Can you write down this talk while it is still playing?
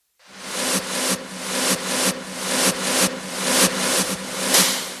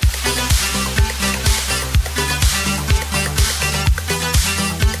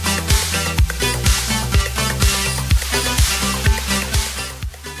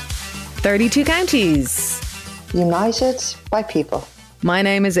32 counties. United by people. My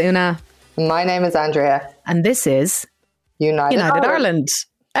name is Una. My name is Andrea. And this is United Ireland.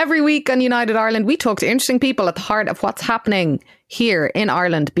 Every week on United Ireland, we talk to interesting people at the heart of what's happening here in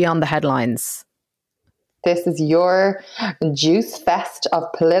Ireland beyond the headlines. This is your juice fest of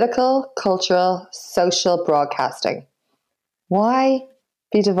political, cultural, social broadcasting. Why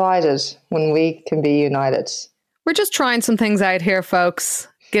be divided when we can be united? We're just trying some things out here, folks,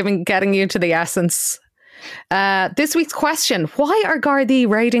 getting you to the essence. This week's question, why are Gardaí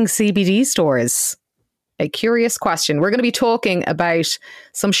raiding CBD stores? A curious question. We're going to be talking about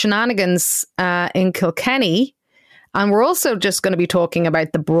some shenanigans in Kilkenny, and we're also just going to be talking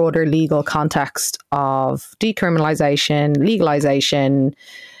about the broader legal context of decriminalisation, legalisation,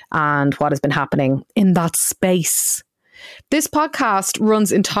 and what has been happening in that space. This podcast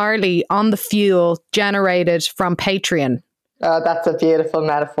runs entirely on the fuel generated from Patreon. Oh, that's a beautiful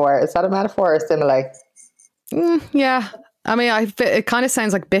metaphor. Is that a metaphor or a simile? Yeah. I mean, it kind of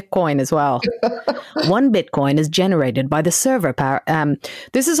sounds like Bitcoin as well. 1 Bitcoin is generated by the server power.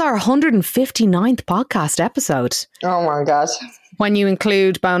 This is our 159th podcast episode. Oh my God. When you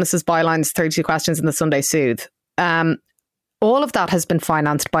include bonuses, bylines, 32 questions, and the Sunday Soothe. All of that has been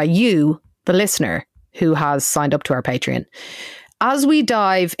financed by you, the listener, who has signed up to our Patreon. As we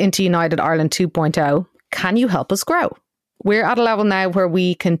dive into United Ireland 2.0, can you help us grow? We're at a level now where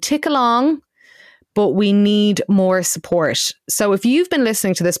we can tick along, but we need more support. So if you've been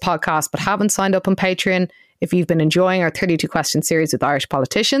listening to this podcast but haven't signed up on Patreon, if you've been enjoying our 32 question series with Irish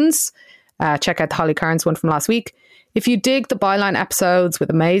politicians, check out the Holly Cairns one from last week. If you dig the Byline episodes with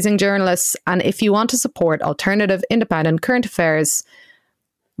amazing journalists, and if you want to support alternative, independent, current affairs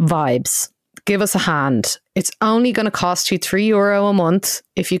vibes, give us a hand. It's only going to cost you €3 a month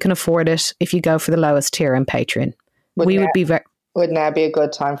if you can afford it, if you go for the lowest tier on Patreon. Would now be a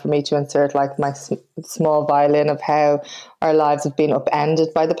good time for me to insert like my small violin of how our lives have been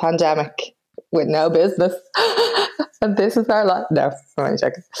upended by the pandemic with no business. And this is our life. No, I'm only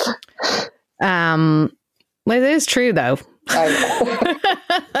joking. Well, it is true though.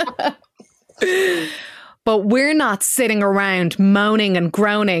 But we're not sitting around moaning and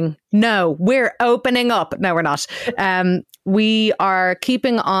groaning. No, we're opening up. No, we're not. We are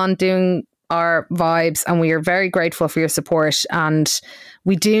keeping on doing our vibes, and we are very grateful for your support, and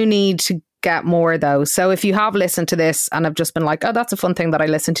we do need to get more though. So if you have listened to this and have just been like, oh, that's a fun thing that I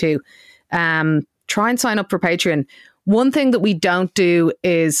listened to, try and sign up for Patreon. One thing that we don't do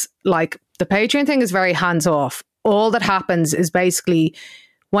is, like, the Patreon thing is very hands off. All that happens is basically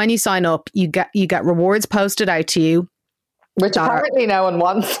when you sign up, you get rewards posted out to you. Which apparently no one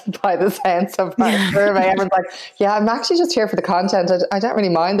wants by the sense of my survey. Everyone's like, yeah, I'm actually just here for the content. I don't really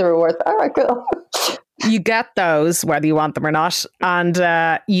mind the rewards. All right, cool. You get those whether you want them or not. And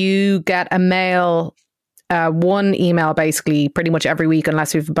you get a mail, one email basically pretty much every week,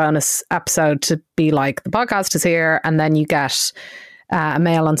 unless we have a bonus episode to be like, the podcast is here. And then you get a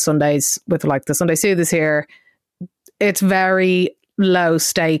mail on Sundays with like, the Sunday Soothe is here. It's very low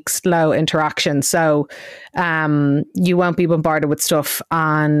stakes, low interaction. So you won't be bombarded with stuff,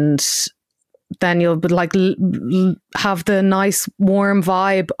 and then you'll be like have the nice warm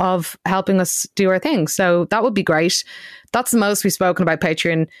vibe of helping us do our thing. So that would be great. That's the most we've spoken about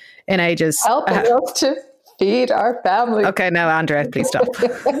Patreon in ages. Helping us to feed our family. Okay, no, Andrea, please stop.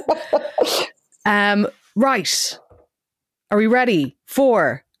 Right. Are we ready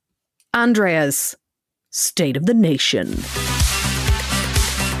for Andrea's State of the Nation?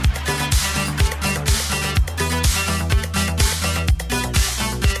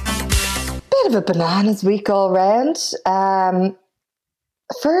 Bit of a bananas week all round.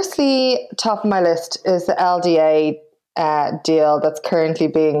 Firstly, top of my list is the LDA deal that's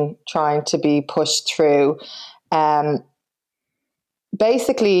currently trying to be pushed through.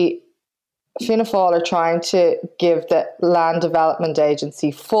 Basically, Fianna Fáil are trying to give the Land Development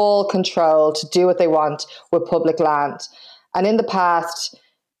Agency full control to do what they want with public land. And in the past,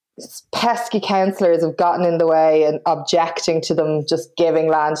 pesky councillors have gotten in the way and objecting to them just giving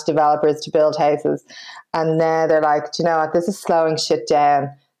land to developers to build houses. And now they're like, do you know what, this is slowing shit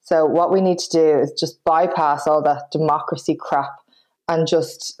down. So what we need to do is just bypass all that democracy crap and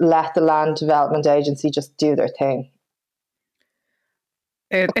just let the Land Development Agency just do their thing.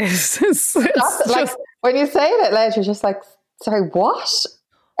 It is. It's like, when you say it out loud, you're just like, sorry, what?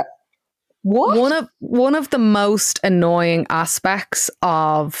 What? One of the most annoying aspects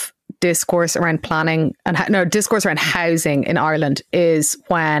of discourse around planning and discourse around housing in Ireland is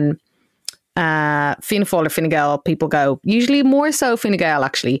when Fianna Fáil or Fine Gael people go, usually more so Fine Gael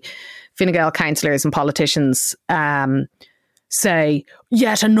actually, Fine Gael councillors and politicians say,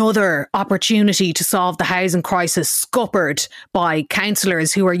 yet another opportunity to solve the housing crisis scuppered by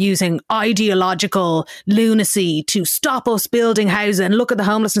councillors who are using ideological lunacy to stop us building housing. Look at the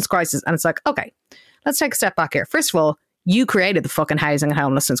homelessness crisis. And it's like, okay, let's take a step back here. First of all, you created the fucking housing and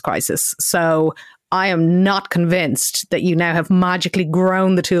homelessness crisis. So I am not convinced that you now have magically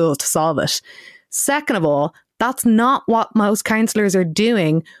grown the tools to solve it. Second of all, that's not what most councillors are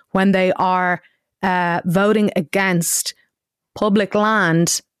doing when they are voting against public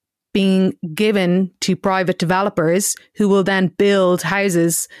land being given to private developers who will then build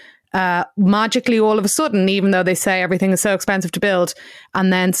houses magically all of a sudden, even though they say everything is so expensive to build,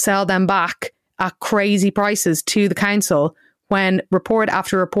 and then sell them back at crazy prices to the council, when report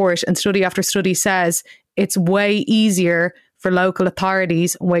after report and study after study says it's way easier for local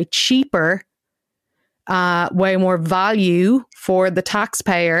authorities, way cheaper, way more value for the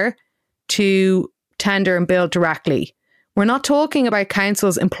taxpayer to tender and build directly. We're not talking about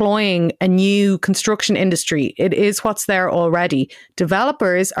councils employing a new construction industry. It is what's there already.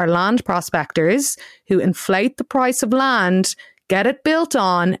 Developers are land prospectors who inflate the price of land, get it built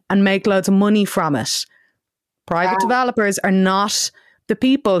on, and make loads of money from it. Private developers are not the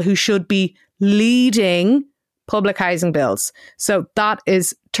people who should be leading public housing builds. So that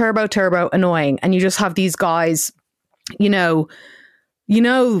is turbo annoying. And you just have these guys, you know,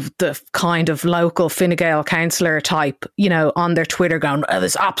 the kind of local Fine Gael councillor type, on their Twitter going, oh,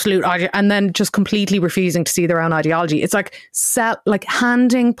 this absolute ideology, and then just completely refusing to see their own ideology. It's like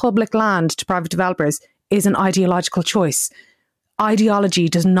handing public land to private developers is an ideological choice. Ideology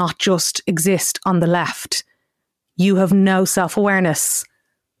does not just exist on the left. You have no self-awareness.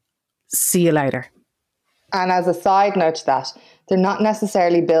 See you later. And as a side note to that, they're not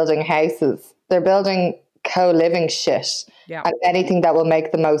necessarily building houses. They're building co-living shit and anything that will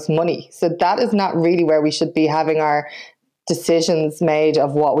make the most money. So that is not really where we should be having our decisions made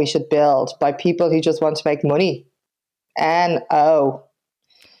of what we should build, by people who just want to make money. N-O.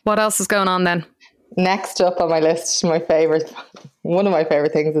 What else is going on then? Next up on my list, one of my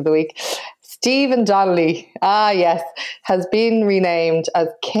favorite things of the week, Stephen Donnelly, yes, has been renamed as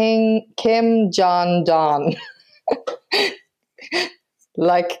Kim Jong-don.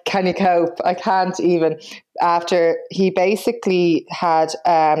 Like, can you cope? I can't even. After he basically had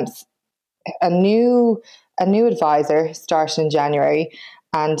a new advisor started in January,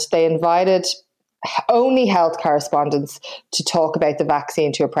 and they invited only health correspondents to talk about the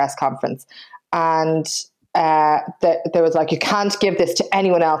vaccine to a press conference. And there was like, you can't give this to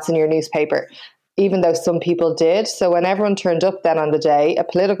anyone else in your newspaper, even though some people did. So when everyone turned up then on the day, a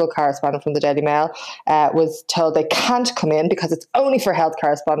political correspondent from the Daily Mail was told they can't come in because it's only for health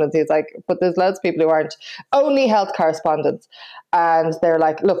correspondents. He's like, but there's loads of people who aren't. Only health correspondents. And they're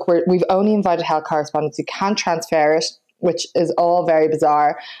like, look, we've only invited health correspondents. You can't transfer it, which is all very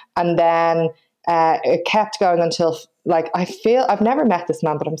bizarre. And then it kept going until, like, I've never met this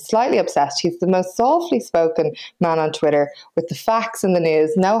man, but I'm slightly obsessed. He's the most softly spoken man on Twitter, with the facts and the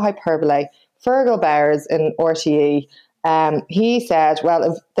news, no hyperbole. Fergal Bowers in RTE, he said, well,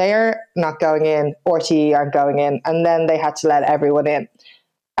 if they're not going in, RTE aren't going in, and then they had to let everyone in.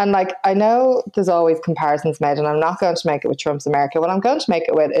 And like, I know there's always comparisons made, and I'm not going to make it with Trump's America. What I'm going to make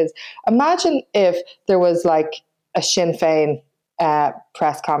it with is, imagine if there was like a Sinn Féin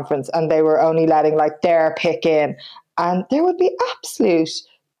press conference and they were only letting like their pick in, and there would be absolute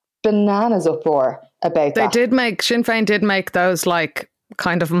bananas uproar about that. Sinn Féin did make those like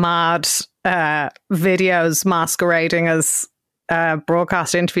kind of mad videos masquerading as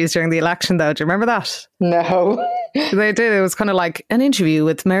broadcast interviews during the election, though. Do you remember that? No. They did. It was kind of like an interview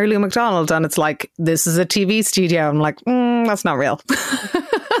with Mary Lou McDonald, and it's like, this is a TV studio. I'm like, that's not real.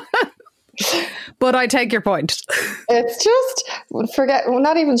 But I take your point. It's just,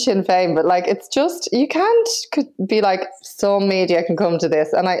 not even Sinn Féin, but like, it's just, you can't be like, some media can come to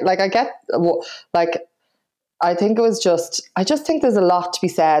this. And I get, like, I think it was I just think there's a lot to be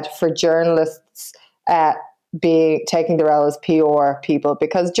said for journalists taking the role as PR people,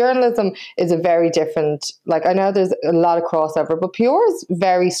 because journalism is a very different, like, I know there's a lot of crossover, but PR is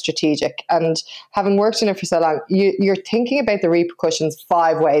very strategic. And having worked in it for so long, you're thinking about the repercussions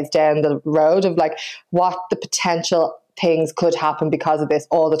 5 ways down the road of like what the potential things could happen because of this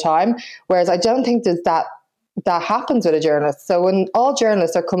all the time. Whereas I don't think there's that happens with a journalist. So when all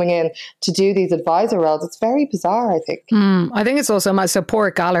journalists are coming in to do these advisor roles, it's very bizarre, I think. I think it's also so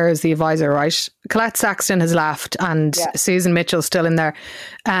Pádraig Gallagher is the advisor, right? Colette Sexton has left, and Susan Mitchell's still in there.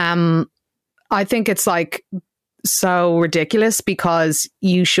 I think it's like so ridiculous, because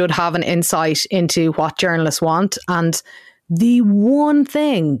you should have an insight into what journalists want. And the one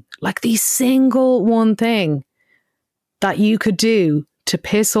thing, like the single one thing that you could do to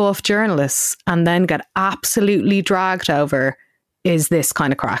piss off journalists and then get absolutely dragged over is this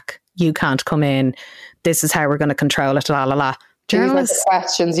kind of crack. You can't come in. This is how we're going to control it. La la la. Journalists, these are the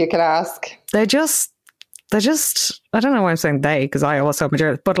questions you can ask. They just, I don't know why I'm saying they, because I also am a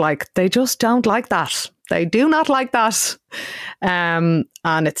journalist, but like, they just don't like that. They do not like that. And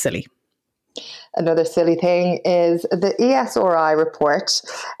it's silly. Another silly thing is the ESRI report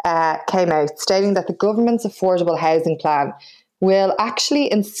came out stating that the government's affordable housing plan will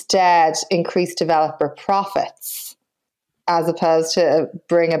actually instead increase developer profits as opposed to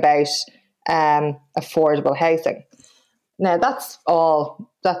bring about affordable housing. Now, that's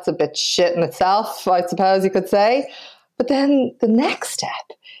a bit shit in itself, I suppose you could say. But then the next step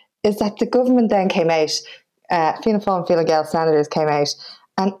is that the government then came out, Fianna Fáil and Fine Gael senators came out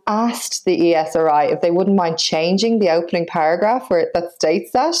and asked the ESRI if they wouldn't mind changing the opening paragraph that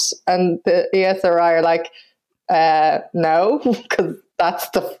states that. And the ESRI are like, no, because that's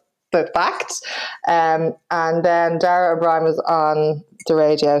the fact. And then Dara O'Brien was on the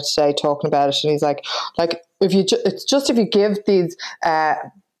radio today talking about it, and he's like if you give these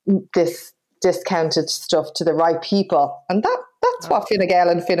this discounted stuff to the right people, and that's what Fine Gael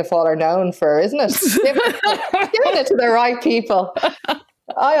and Fianna Fáil are known for, isn't it? Giving it to the right people.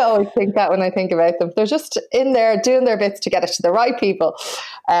 I always think that when I think about them, they're just in there doing their bits to get it to the right people.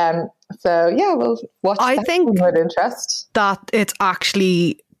 So yeah, we'll watch. I think with interest that it's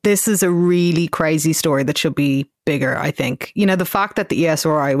actually. This is a really crazy story that should be bigger, I think. You know, the fact that the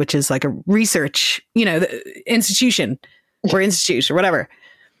ESRI, which is like a research, institution or institute or whatever.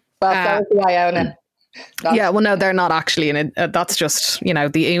 Well, that was the Iona. Yeah, well, no, they're not actually in it. That's just,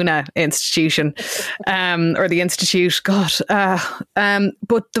 the UNA institution or the institute. God.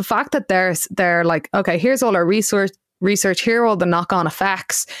 But the fact that they're like, okay, here's all our research, here are all the knock-on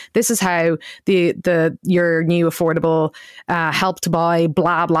effects. This is how your new affordable help to buy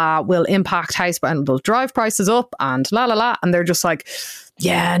blah blah will impact house and will drive prices up and la la la. And they're just like,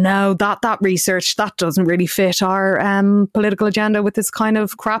 yeah, no, that research that doesn't really fit our political agenda with this kind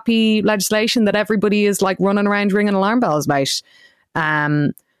of crappy legislation that everybody is like running around ringing alarm bells about.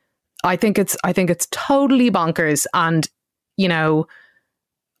 I think it's totally bonkers, and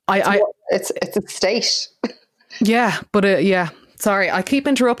it's a state. Yeah, but sorry, I keep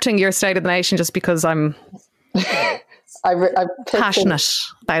interrupting your State of the Nation just because I'm passionate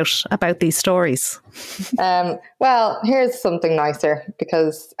about these stories. Well, here's something nicer,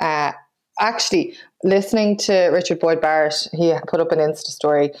 because actually listening to Richard Boyd Barrett, he put up an Insta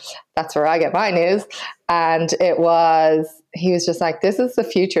story. That's where I get my news. And he was just like, this is the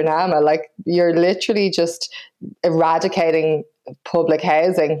future NAMA. Like, you're literally just eradicating public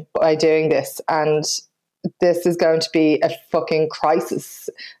housing by doing this. And this is going to be a fucking crisis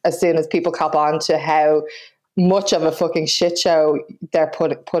as soon as people cop on to how much of a fucking shit show they're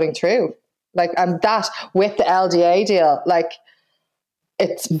putting through. Like, and that with the LDA deal, like,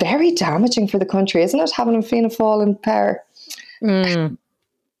 it's very damaging for the country, isn't it? Having Fianna Fáil in power. Is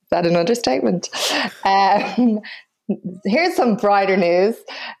that an understatement? Here's some brighter news.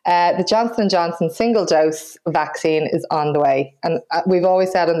 The Johnson & Johnson single dose vaccine is on the way. And we've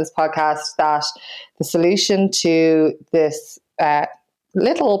always said on this podcast that the solution to this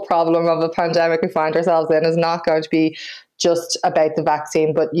little problem of a pandemic we find ourselves in is not going to be just about the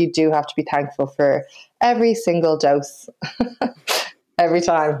vaccine, but you do have to be thankful for every single dose. Every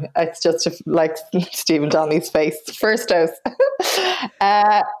time. It's just like Stephen Donnelly's face. First dose.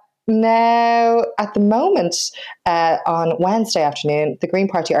 Now, at the moment, on Wednesday afternoon, the Green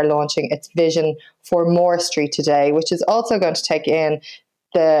Party are launching its vision for Moore Street today, which is also going to take in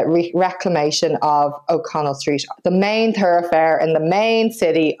the reclamation of O'Connell Street, the main thoroughfare in the main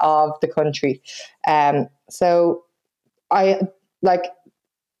city of the country. So I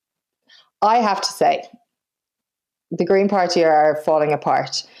have to say, the Green Party are falling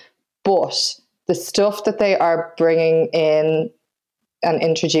apart, but the stuff that they are bringing in and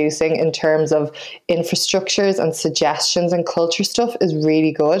introducing in terms of infrastructures and suggestions and culture stuff is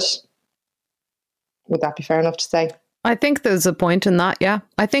really good. Would that be fair enough to say? I think there's a point in that, yeah.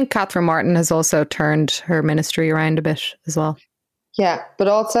 I think Catherine Martin has also turned her ministry around a bit as well. Yeah, but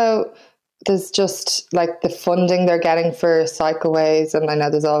also there's just like the funding they're getting for cycleways, and I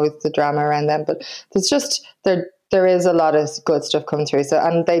know there's always the drama around them, but there's just there is a lot of good stuff coming through. So,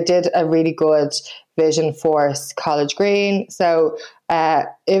 and they did a really good vision for College Green. So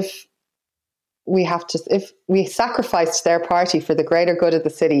if we sacrificed their party for the greater good of the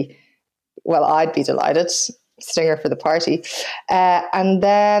city, well, I'd be delighted. Stinger for the party. And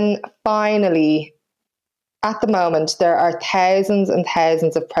then finally, at the moment, there are thousands and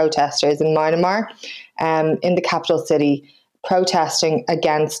thousands of protesters in Myanmar in the capital city, protesting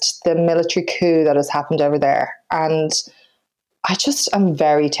against the military coup that has happened over there. And I just am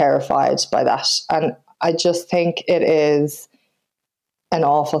very terrified by that. And I just think it is an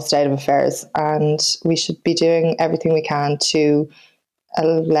awful state of affairs. And we should be doing everything we can to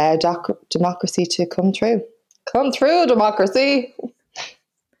allow democracy to come through. Come through, democracy.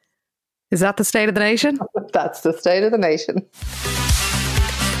 Is that the state of the nation? That's the state of the nation.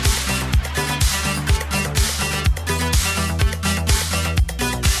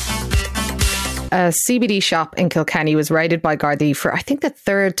 A CBD shop in Kilkenny was raided by Gardaí for, I think, the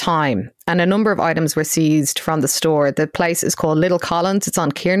third time, and a number of items were seized from the store. The place is called Little Collins. It's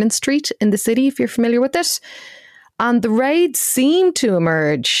on Kiernan Street in the city, if you're familiar with it. And the raids seem to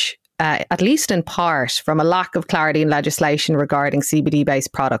emerge, at least in part, from a lack of clarity in legislation regarding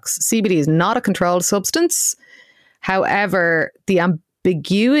CBD-based products. CBD is not a controlled substance. However, the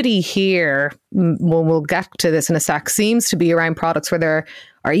ambiguity here, we'll get to this in a sec, seems to be around products where there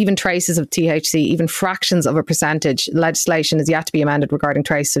are even traces of THC, even fractions of a percentage. Legislation is yet to be amended regarding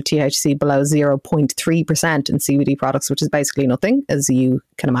traces of THC below 0.3% in CBD products, which is basically nothing, as you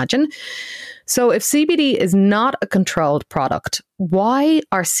can imagine. So if CBD is not a controlled product, why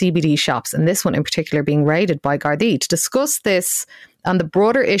are CBD shops, and this one in particular, being raided by Gardaí? To discuss this and the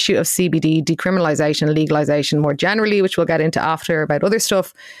broader issue of CBD decriminalisation and legalisation more generally, which we'll get into after about other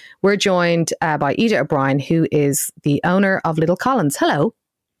stuff, we're joined by Ida O'Brien, who is the owner of Little Collins. Hello.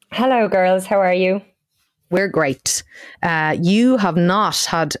 Hello, girls. How are you? We're great. You have not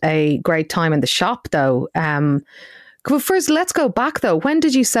had a great time in the shop, though. Well, first, let's go back, though. When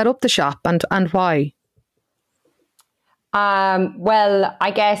did you set up the shop and why? Well,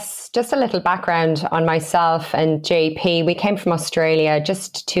 I guess just a little background on myself and JP. We came from Australia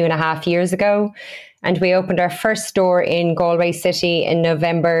just 2.5 years ago, and we opened our first store in Galway City in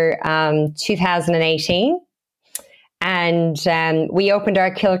November 2018. And we opened our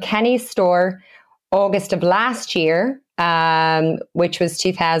Kilkenny store August of last year, which was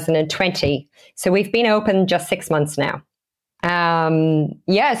 2020. So we've been open just 6 months now.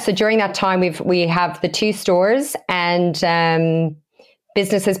 So during that time, we have the 2 stores, and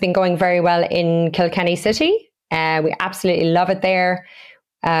business has been going very well in Kilkenny City. We absolutely love it there.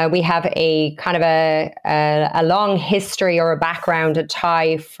 We have a kind of a long history or a background, a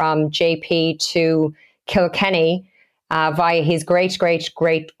tie from JP to Kilkenny via his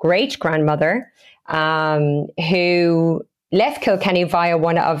great-great-great-great-grandmother, who left Kilkenny via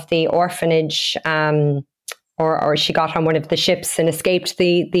one of the orphanage, or she got on one of the ships and escaped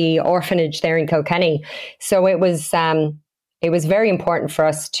the orphanage there in Kilkenny. So it was very important for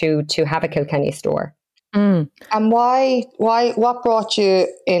us to have a Kilkenny store. Mm. And what brought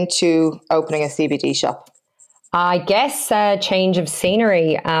you into opening a CBD shop? I guess a change of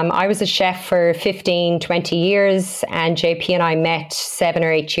scenery. I was a chef for 15, 20 years, and JP and I met 7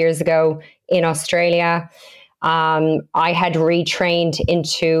 or 8 years ago in Australia. I had retrained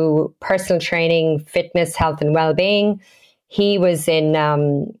into personal training, fitness, health and well-being. He was in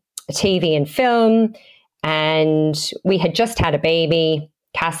TV and film, and we had just had a baby.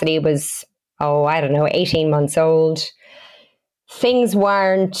 Cassidy was, 18 months old. Things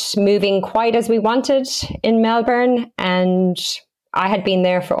weren't moving quite as we wanted in Melbourne, and I had been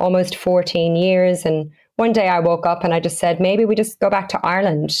there for almost 14 years. And one day I woke up and I just said, maybe we just go back to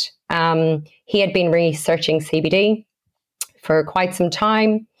Ireland. He had been researching CBD for quite some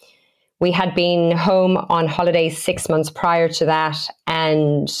time. We had been home on holidays 6 months prior to that,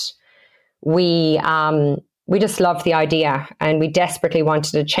 and we just loved the idea, and we desperately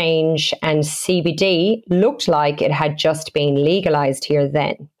wanted a change, and CBD looked like it had just been legalized here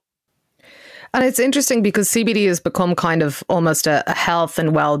then. And it's interesting because CBD has become kind of almost a health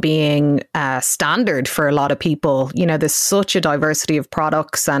and well-being standard for a lot of people. You know, there's such a diversity of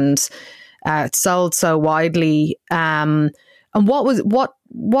products, and it's sold so widely. And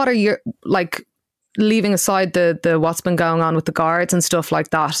what are your, like, leaving aside the what's been going on with the guards and stuff like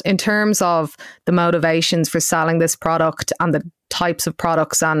that, in terms of the motivations for selling this product and the types of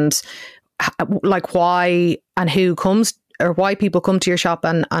products, and like why and who comes, or why people come to your shop,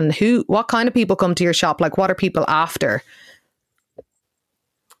 and what kind of people come to your shop? Like, what are people after?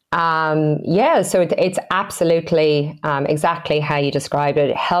 So it's absolutely exactly how you described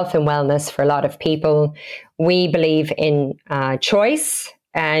it. Health and wellness for a lot of people. We believe in choice,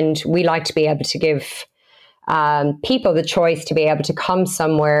 and we like to be able to give people the choice to be able to come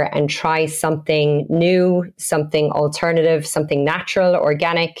somewhere and try something new, something alternative, something natural,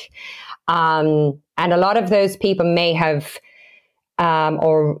 organic. And a lot of those people may have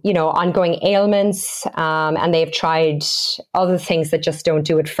ongoing ailments, and they've tried other things that just don't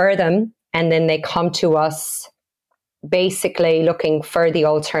do it for them. and then they come to us basically looking for the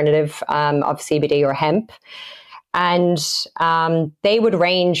alternative of CBD or hemp. And they would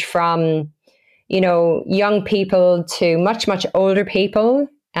range from, young people to much, much older people,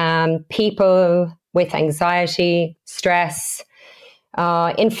 people with anxiety, stress,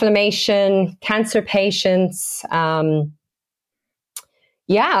 inflammation, cancer patients, mums,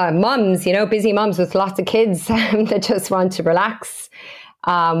 busy mums with lots of kids that just want to relax,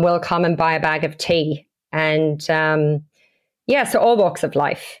 will come and buy a bag of tea. And so all walks of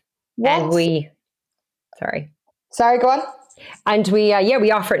life. What? Sorry, go on. And we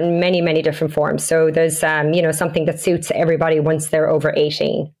offer it in many, many different forms. So there's, something that suits everybody once they're over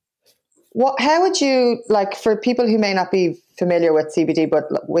 18. How would you, for people who may not be familiar with CBD, but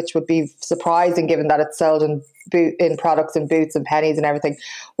which would be surprising given that it's sold in products and Boots and Pennies and everything,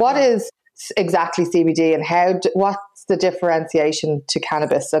 what is exactly CBD, and what's the differentiation to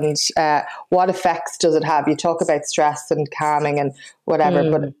cannabis, and what effects does it have? You talk about stress and calming and whatever,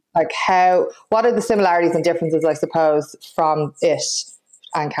 but what are the similarities and differences, I suppose, from it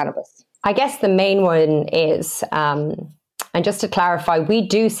and cannabis? I guess the main one is, and just to clarify, we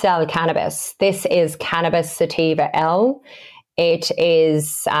do sell cannabis. This is Cannabis Sativa L. It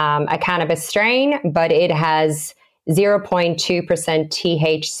is a cannabis strain, but it has 0.2%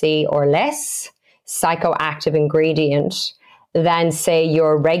 THC or less psychoactive ingredient than, say,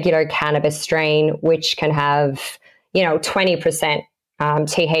 your regular cannabis strain, which can have, 20%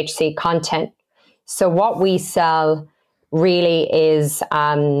 THC content. So what we sell really is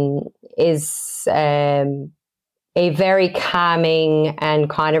a very calming and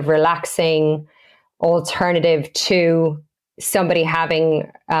kind of relaxing alternative to somebody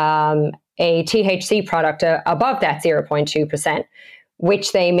having a THC product above that 0.2%,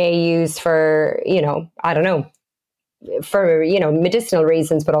 which they may use for, medicinal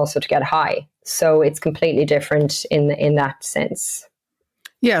reasons, but also to get high. So it's completely different in that sense.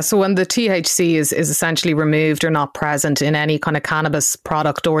 Yeah, so when the THC is essentially removed or not present in any kind of cannabis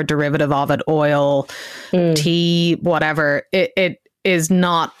product or derivative of it, oil, tea, whatever, it is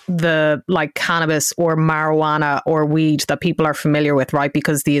not the cannabis or marijuana or weed that people are familiar with, right?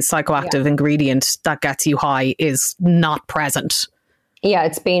 Because the psychoactive ingredient that gets you high is not present. Yeah,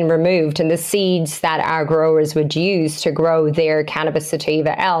 it's been removed. And the seeds that our growers would use to grow their Cannabis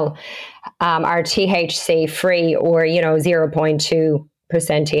Sativa L are THC free or, 0.2%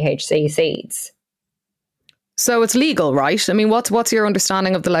 THC seeds. So it's legal, right? I mean, what's your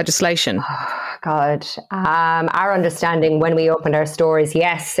understanding of the legislation? Oh, God. Our understanding when we opened our store is,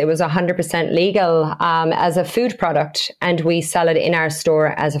 yes, it was 100% legal as a food product, and we sell it in our store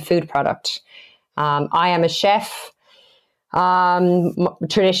as a food product. I am a chef,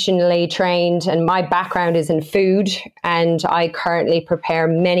 traditionally trained, and my background is in food, and I currently prepare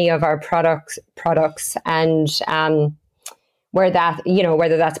many of our products and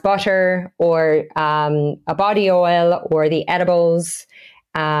whether that's butter or a body oil or the edibles.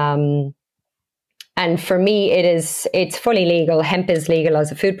 And for me, it's fully legal. Hemp is legal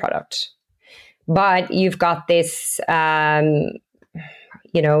as a food product. But you've got this,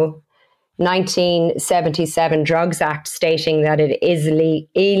 1977 Drugs Act stating that it is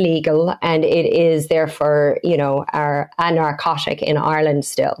illegal, and it is therefore, a narcotic in Ireland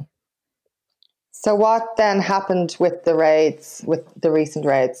still. So what then happened with the recent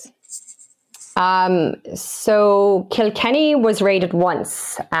raids? So Kilkenny was raided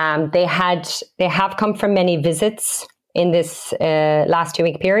once. They have come from many visits in this last 2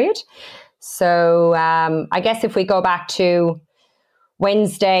 week period. So I guess if we go back to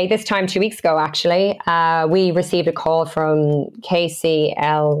Wednesday, this time 2 weeks ago, actually, we received a call from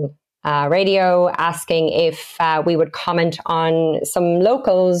KCL radio asking if we would comment on some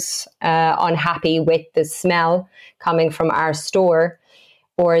locals unhappy with the smell coming from our store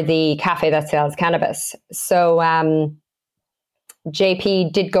or the cafe that sells cannabis. So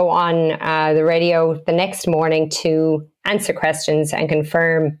JP did go on the radio the next morning to answer questions and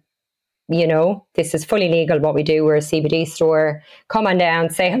confirm, this is fully legal what we do. We're a CBD store. Come on down,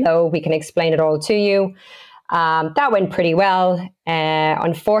 say hello. We can explain it all to you. That went pretty well.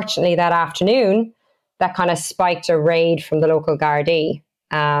 Unfortunately, that afternoon, that kind of spiked a raid from the local Gardaí.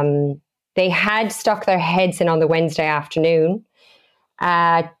 They had stuck their heads in on the Wednesday afternoon,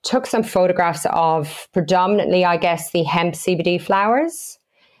 took some photographs of predominantly, I guess, the hemp CBD flowers,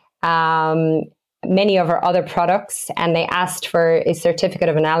 many of our other products, and they asked for a certificate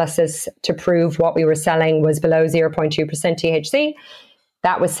of analysis to prove what we were selling was below 0.2% THC.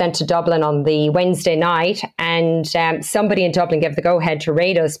 That was sent to Dublin on the Wednesday night, and somebody in Dublin gave the go-ahead to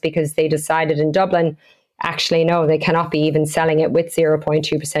raid us because they decided in Dublin actually, no, they cannot be even selling it with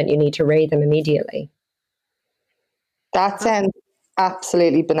 0.2%. You need to raid them immediately. That sounds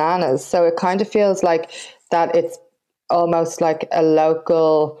absolutely bananas. So it kind of feels like that it's almost like a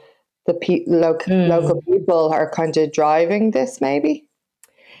local people are kind of driving this, maybe.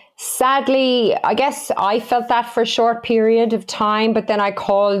 Sadly, I guess I felt that for a short period of time, but then I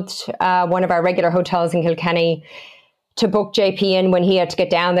called one of our regular hotels in Kilkenny to book JP in when he had to get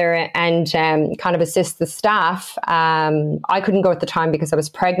down there and kind of assist the staff. I couldn't go at the time because I was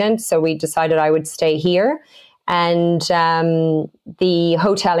pregnant, so we decided I would stay here. And the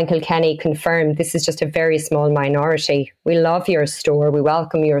hotel in Kilkenny confirmed this is just a very small minority. We love your store. We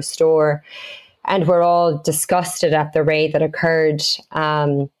welcome your store. And we're all disgusted at the raid that occurred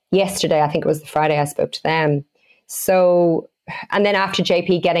yesterday. I think it was the Friday I spoke to them. So, and then after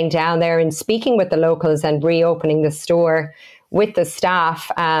JP getting down there and speaking with the locals and reopening the store with the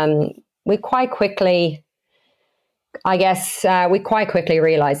staff, we quite quickly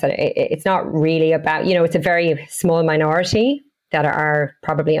realized that it's not really about, it's a very small minority that are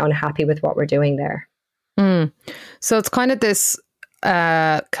probably unhappy with what we're doing there. So it's kind of this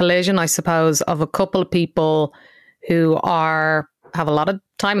collision, I suppose, of a couple of people who have a lot of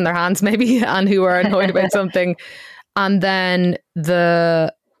time in their hands maybe and who are annoyed about something, and then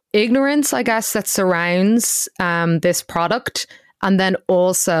the ignorance, I guess, that surrounds this product, and then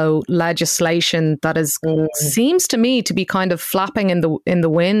also legislation that seems to me to be kind of flapping in the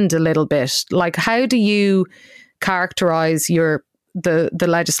wind a little bit. Like, how do you characterize the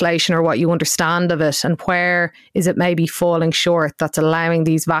legislation or what you understand of it, and where is it maybe falling short that's allowing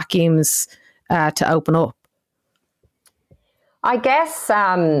these vacuums to open up? I guess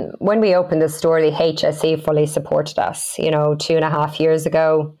when we opened the store, the HSE fully supported us. 2.5 years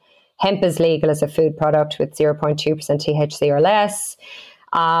ago, hemp is legal as a food product with 0.2% THC or less.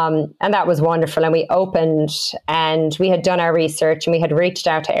 And that was wonderful. And we opened and we had done our research and we had reached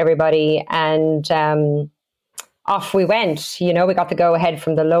out to everybody, and off we went. We got the go ahead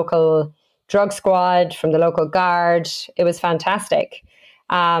from the local drug squad, from the local guard. It was fantastic.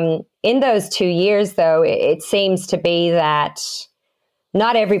 In those 2 years, though, it seems to be that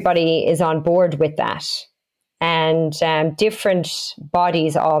not everybody is on board with that. And different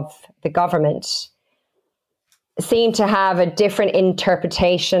bodies of the government seem to have a different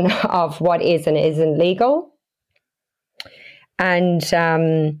interpretation of what is and isn't legal. And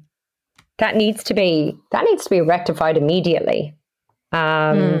that needs to be rectified immediately.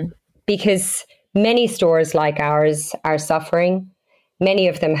 Because many stores like ours are suffering. Many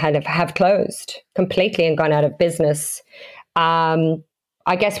of them have closed completely and gone out of business.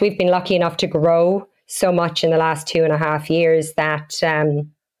 I guess we've been lucky enough to grow so much in the last 2.5 years that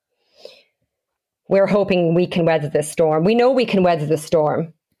we're hoping we can weather this storm. We know we can weather the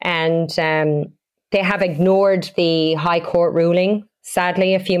storm. And they have ignored the High Court ruling.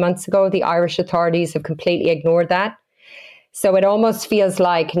 Sadly, a few months ago, the Irish authorities have completely ignored that. So it almost feels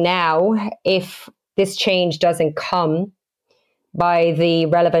like now, if this change doesn't come by the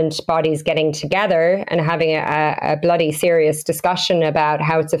relevant bodies getting together and having a bloody serious discussion about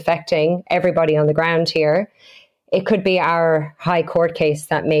how it's affecting everybody on the ground here, it could be our High Court case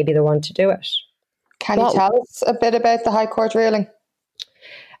that may be the one to do it. Can you tell us a bit about the High Court ruling?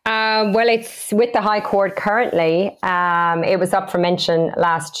 Well, it's with the High Court currently. It was up for mention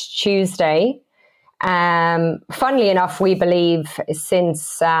last Tuesday. Funnily enough, we believe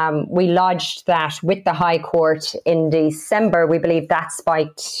since we lodged that with the High Court in December, we believe that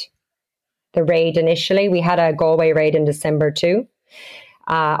spiked the raid initially. We had a Galway raid in December too,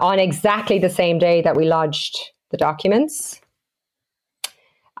 on exactly the same day that we lodged the documents.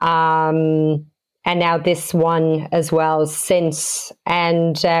 And now this one as well since.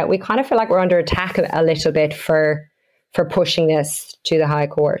 And we kind of feel like we're under attack a little bit for pushing this to the High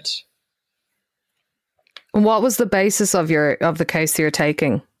Court. What was the basis of the case that you're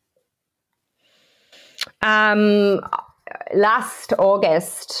taking? Last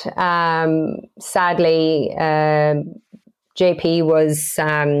August, sadly, JP was,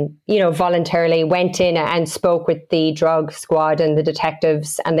 voluntarily went in and spoke with the drug squad and the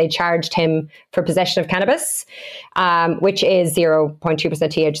detectives, and they charged him for possession of cannabis, which is 0.2%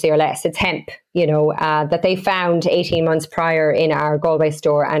 THC or less. It's hemp, that they found 18 months prior in our Galway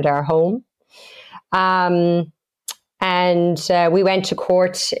store and our home. And we went to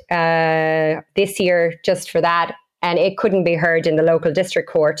court this year just for that, and it couldn't be heard in the local district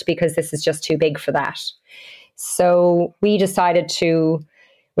court because this is just too big for that. So we decided to,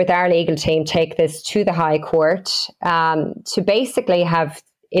 with our legal team, take this to the High Court to basically have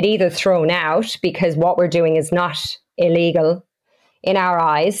it either thrown out because what we're doing is not illegal in our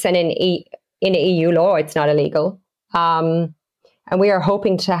eyes and in in EU law, it's not illegal. And we are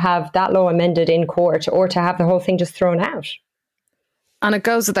hoping to have that law amended in court or to have the whole thing just thrown out. And it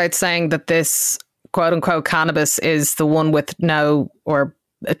goes without saying that this quote unquote cannabis is the one with no or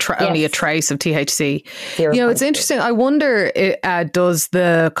only a trace of THC. 0. It's interesting. I wonder, does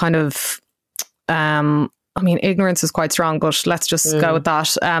the kind of, ignorance is quite strong, but let's just go with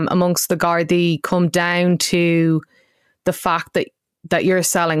that. Amongst the Gardaí come down to the fact that you're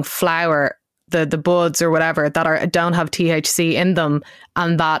selling flower, the buds or whatever that don't have THC in them,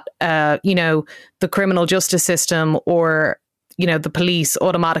 and that the criminal justice system or the police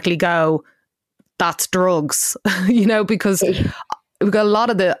automatically go, that's drugs, because we've got a lot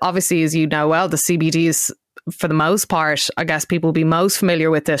of obviously, as you know well, the CBDs for the most part, I guess people will be most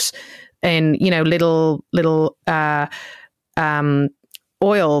familiar with it in little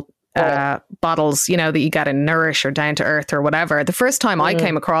oil bottles, that you get in Nourish or Down to Earth or whatever. The first time I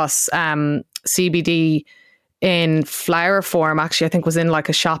came across CBD in flower form, actually, I think was in like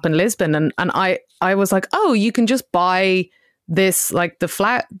a shop in Lisbon, and I was like, oh, you can just buy this, like the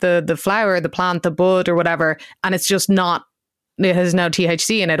flower, the plant, the bud or whatever, and it's just not, it has no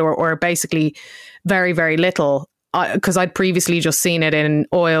THC in it, or basically very, very little, because I'd previously just seen it in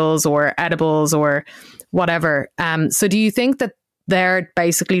oils or edibles or whatever. So do you think that they're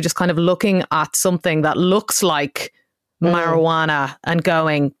basically just kind of looking at something that looks like marijuana and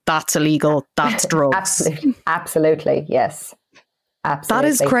going, that's illegal, that's drugs? Absolutely, yes. Absolutely. That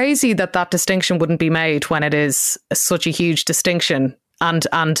is crazy that distinction wouldn't be made when it is such a huge distinction and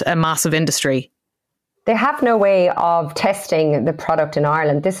a massive industry. They have no way of testing the product in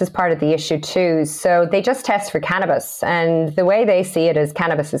Ireland. This is part of the issue too. So they just test for cannabis, and the way they see it is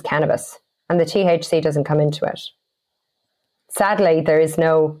cannabis, and the THC doesn't come into it. Sadly, there is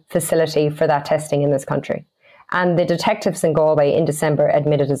no facility for that testing in this country. And the detectives in Galway in December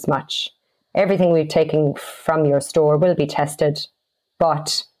admitted as much. Everything we've taken from your store will be tested,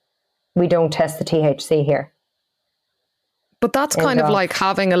 but we don't test the THC here. But that's kind of like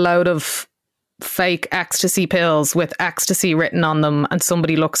having a load of fake ecstasy pills with ecstasy written on them, and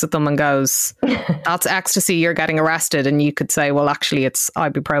somebody looks at them and goes, that's ecstasy, you're getting arrested. And you could say, well, actually, it's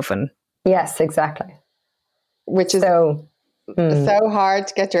ibuprofen. Yes, exactly. Which is so hard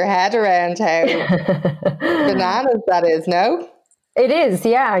to get your head around how bananas that is, no? It is,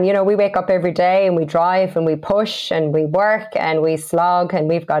 yeah. And, we wake up every day and we drive and we push and we work and we slog, and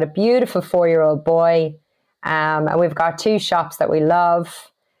we've got a beautiful 4-year-old boy, and we've got 2 shops that we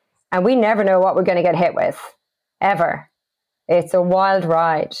love, and we never know what we're going to get hit with, ever. It's a wild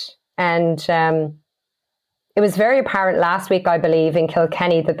ride. And it was very apparent last week, I believe, in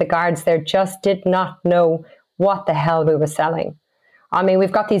Kilkenny, that the guards there just did not know what the hell we were selling. I mean,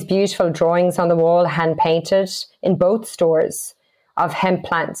 we've got these beautiful drawings on the wall, hand painted in both stores, of hemp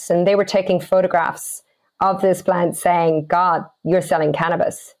plants, and they were taking photographs of this plant saying, God, you're selling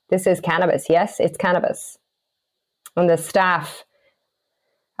cannabis. This is cannabis. Yes, it's cannabis. And the staff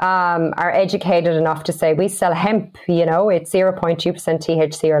are educated enough to say, we sell hemp, it's 0.2%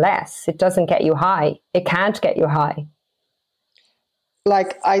 THC or less. It doesn't get you high. It can't get you high.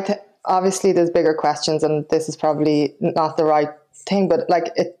 Like, obviously there's bigger questions, and this is probably not the right thing, but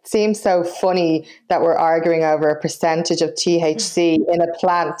like, it seems so funny that we're arguing over a percentage of THC in a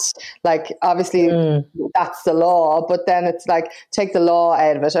plant. Like, obviously that's the law, but then it's like, take the law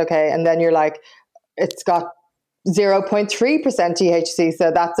out of it, okay, and then you're like, it's got 0.3% THC, so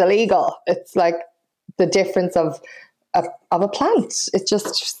that's illegal. It's like the difference of a plant. It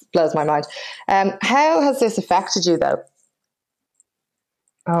just blows my mind. How has this affected you, though?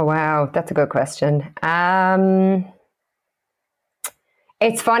 Oh wow, that's a good question.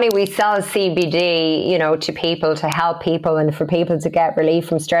 It's funny, we sell CBD, to people, to help people and for people to get relief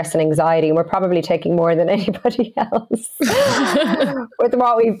from stress and anxiety. And we're probably taking more than anybody else with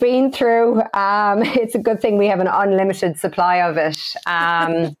what we've been through. It's a good thing we have an unlimited supply of it.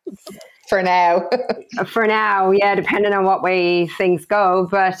 For now. For now, yeah, depending on what way things go.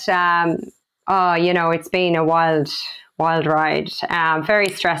 But, it's been a wild ride. Very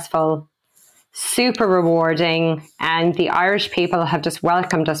stressful. Super rewarding, and the Irish people have just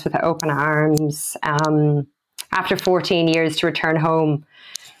welcomed us with open arms. After 14 years to return home,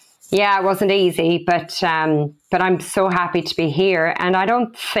 yeah, it wasn't easy, but I'm so happy to be here, and I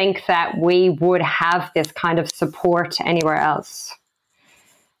don't think that we would have this kind of support anywhere else.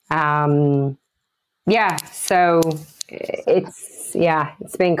 So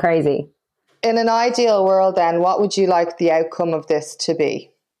it's been crazy. In an ideal world, then, what would you like the outcome of this to be?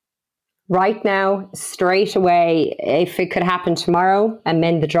 Right now, straight away, if it could happen tomorrow,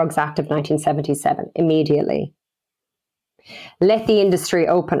 amend the Drugs Act of 1977 immediately. let the industry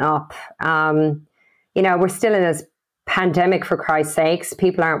open up. We're still in this pandemic, for Christ's sakes.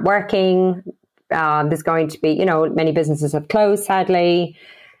 People aren't working. There's going to be, many businesses have closed, sadly.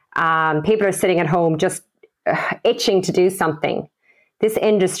 People are sitting at home just itching to do something. This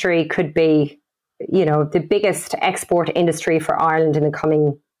industry could be, the biggest export industry for Ireland in the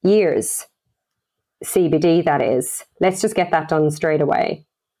coming years. CBD, that is. Let's just get that done straight away.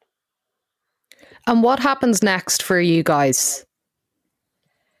 And what happens next for you guys?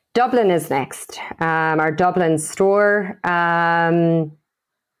 Dublin is next. Our Dublin store,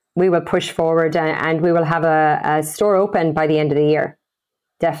 we will push forward and we will have a store open by the end of the year.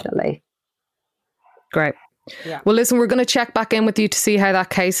 Definitely. Great. Yeah. Well, listen, we're going to check back in with you to see how that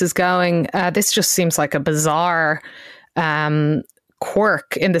case is going. This just seems like a bizarre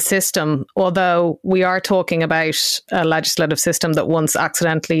quirk in the system, although we are talking about a legislative system that once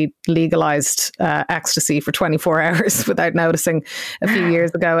accidentally legalized ecstasy for 24 hours without noticing a few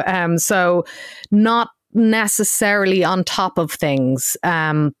years ago. So not necessarily on top of things.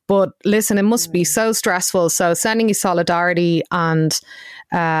 But listen, it must be so stressful. So sending you solidarity and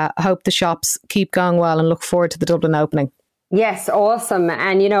hope the shops keep going well and look forward to the Dublin opening. Yes, awesome.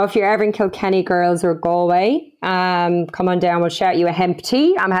 And, if you're ever in Kilkenny, girls, or Galway, come on down. We'll shout you a hemp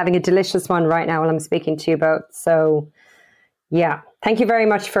tea. I'm having a delicious one right now while I'm speaking to you both. So, yeah, thank you very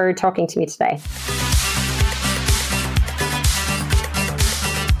much for talking to me today.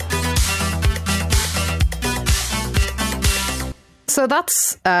 So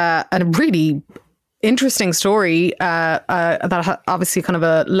that's a really interesting story that obviously kind of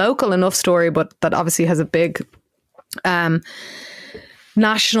a local enough story, but that obviously has a big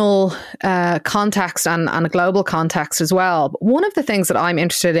national context and a global context as well. But one of the things that I'm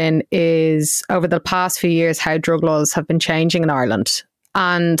interested in is over the past few years how drug laws have been changing in Ireland.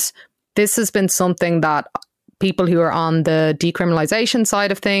 And this has been something that people who are on the decriminalisation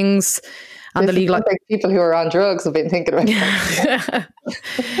side of things and the legal people who are on drugs have been thinking about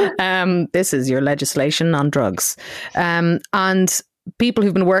this is your legislation on drugs. And people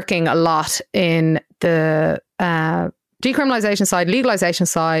who've been working a lot in the decriminalisation side, legalisation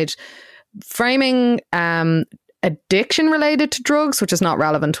side, framing addiction related to drugs, which is not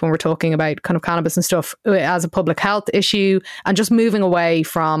relevant when we're talking about kind of cannabis and stuff, as a public health issue, and just moving away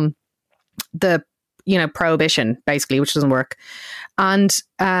from the prohibition, basically, which doesn't work. And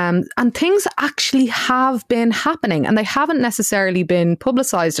things actually have been happening, and they haven't necessarily been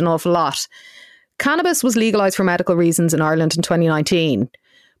publicised an awful lot. Cannabis was legalised for medical reasons in Ireland in 2019,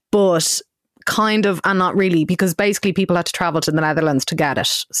 but kind of, and not really, because basically people had to travel to the Netherlands to get it,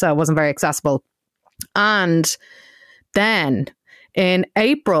 so it wasn't very accessible. And then in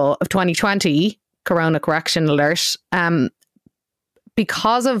April of 2020, Corona correction alert,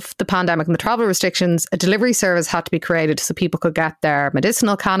 because of the pandemic and the travel restrictions, a delivery service had to be created so people could get their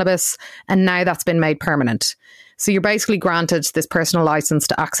medicinal cannabis, and now that's been made permanent. So you're basically granted this personal license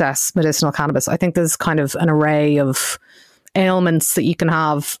to access medicinal cannabis. I think there's kind of an array of ailments that you can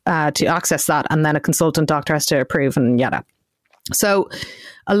have to access that, and then a consultant doctor has to approve and yada. So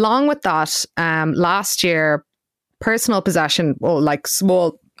along with that, last year, personal possession, or like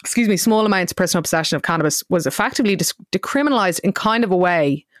small amounts of personal possession of cannabis was effectively decriminalised in kind of a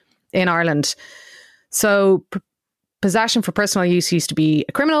way in Ireland. So possession for personal use used to be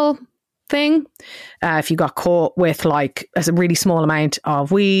a criminal thing. If you got caught with like a really small amount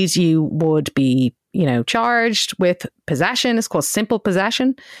of weed, you would be, charged with possession. It's called simple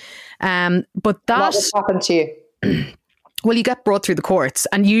possession. But that... What would happen to you? Well, you get brought through the courts,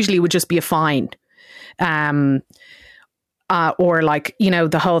 and usually it would just be a fine. Or like,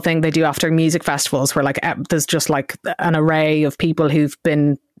 the whole thing they do after music festivals where like there's just like an array of people who've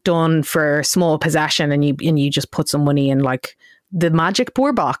been done for small possession, and you just put some money in like the magic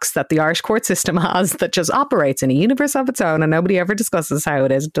poor box that the Irish court system has that just operates in a universe of its own, and nobody ever discusses how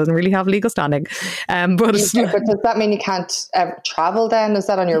it is. It doesn't really have legal standing. But does that mean you can't travel then? Is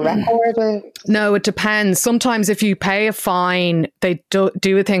that on your record? Or? No, it depends. Sometimes if you pay a fine, they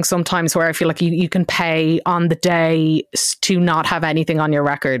do a thing sometimes where I feel like you can pay on the day to not have anything on your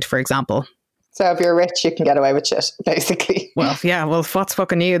record, for example. So if you're rich, you can get away with shit, basically. Well, yeah, what's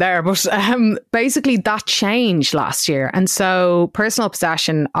fucking you there? But basically that changed last year. And so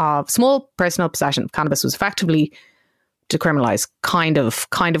small personal possession of cannabis was effectively decriminalised, kind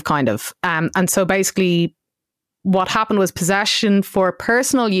of. And so basically what happened was possession for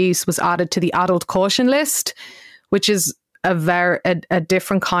personal use was added to the adult caution list, which is a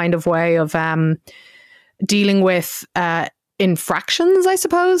different kind of way of dealing with infractions, I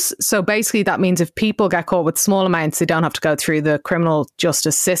suppose. So basically that means if people get caught with small amounts, they don't have to go through the criminal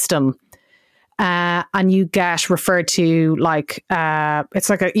justice system. and you get referred to like, it's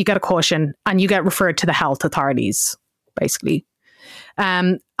like you get a caution and you get referred to the health authorities, basically.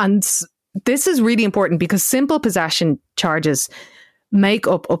 And this is really important because simple possession charges make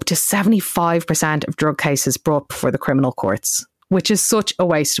up to 75% of drug cases brought before the criminal courts, which is such a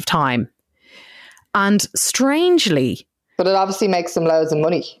waste of time. And strangely... But it obviously makes them loads of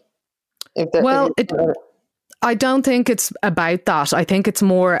money. I don't think it's about that. I think it's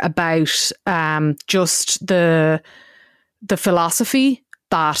more about just the philosophy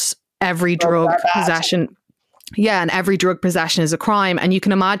that every drug possession... Yeah, and every drug possession is a crime. And you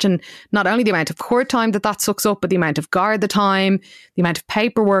can imagine not only the amount of court time that sucks up, but the amount of Garda time, the amount of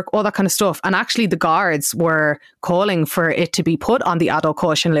paperwork, all that kind of stuff. And actually the guards were calling for it to be put on the adult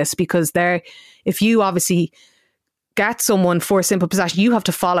caution list because if you obviously get someone for simple possession, you have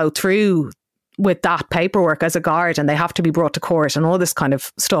to follow through with that paperwork as a guard and they have to be brought to court and all this kind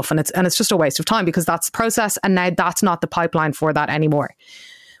of stuff. And it's just a waste of time because that's the process. And now that's not the pipeline for that anymore,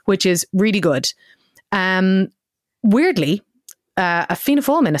 which is really good. Weirdly, a Fianna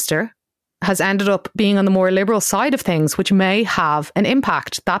Fáil minister has ended up being on the more liberal side of things, which may have an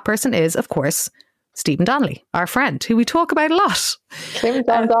impact. That person is, of course, Stephen Donnelly, our friend, who we talk about a lot.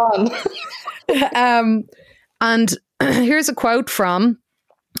 And here's a quote from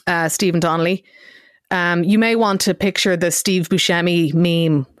Stephen Donnelly. You may want to picture the Steve Buscemi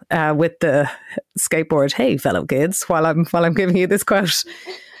meme with the skateboard. Hey, fellow kids, while I'm giving you this quote.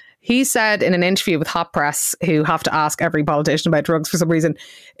 He said in an interview with Hot Press, who have to ask every politician about drugs for some reason,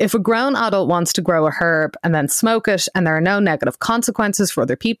 if a grown adult wants to grow a herb and then smoke it and there are no negative consequences for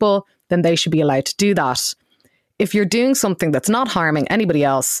other people, then they should be allowed to do that. If you're doing something that's not harming anybody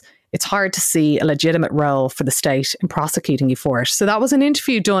else, it's hard to see a legitimate role for the state in prosecuting you for it. So that was an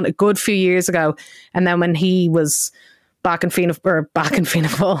interview done a good few years ago. And then when he was back in Fianna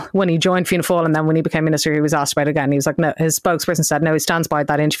Fáil, when he joined Fianna Fáil, and then when he became minister, he was asked about it again. He was like, no, his spokesperson said, no, he stands by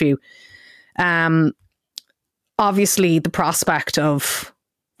that interview. Obviously, the prospect of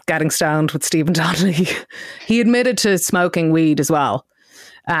getting stoned with Stephen Donnelly, he admitted to smoking weed as well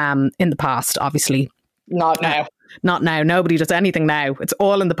in the past, obviously. Not now. Not now. Nobody does anything now. It's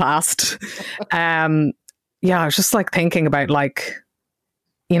all in the past. I was just like thinking about like,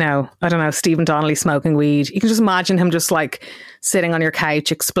 you know, I don't know, Stephen Donnelly smoking weed. You can just imagine him just like sitting on your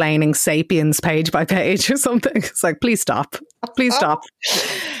couch explaining Sapiens page by page or something. It's like, please stop. Please stop.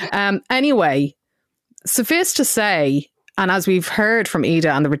 Anyway, suffice to say, and as we've heard from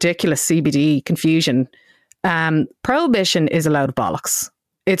Ida and the ridiculous CBD confusion, prohibition is a load of bollocks.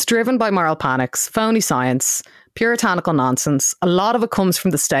 It's driven by moral panics, phony science, puritanical nonsense. A lot of it comes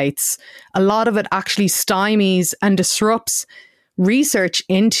from the States. A lot of it actually stymies and disrupts research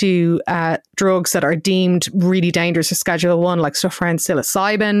into drugs that are deemed really dangerous for Schedule 1, like stuff around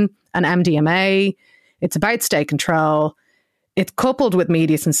psilocybin and MDMA. It's about state control. It's coupled with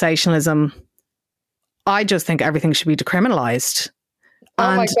media sensationalism. I just think everything should be decriminalised.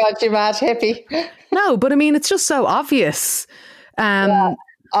 Oh my God, you mad hippie. No, but I mean, it's just so obvious. The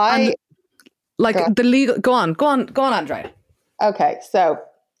legal... Go on, Andrea. Okay, so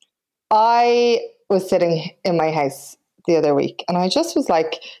I was sitting in my house the other week and I just was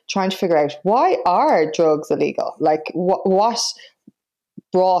like trying to figure out, why are drugs illegal? Like what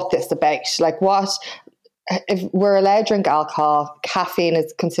brought this about? Like what, if we're allowed to drink alcohol, caffeine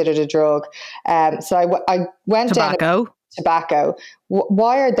is considered a drug. So I went down tobacco.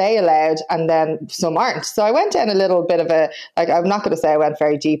 Why are they allowed and then some aren't? So I went down a little bit of I'm not going to say I went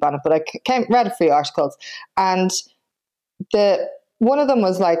very deep on it, but I read a few articles, and one of them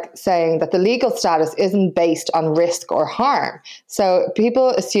was like saying that the legal status isn't based on risk or harm. So people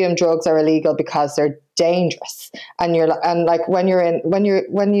assume drugs are illegal because they're dangerous. And when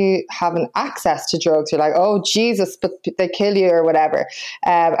you have an access to drugs, you're like, oh Jesus, but they kill you or whatever.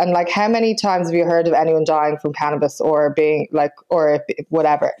 And like, how many times have you heard of anyone dying from cannabis or being like, or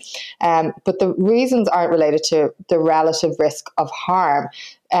whatever? But the reasons aren't related to the relative risk of harm.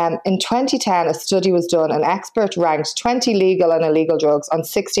 In 2010, a study was done. An expert ranked 20 legal and illegal drugs on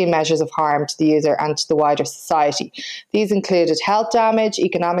 16 measures of harm to the user and to the wider society. These included health damage,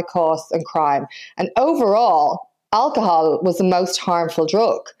 economic costs, and crime. And overall, alcohol was the most harmful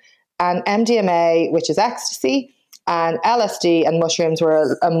drug. And MDMA, which is ecstasy, and LSD and mushrooms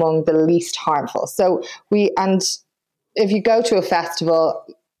were among the least harmful. So if you go to a festival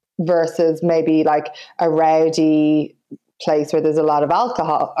versus maybe like a rowdy place where there's a lot of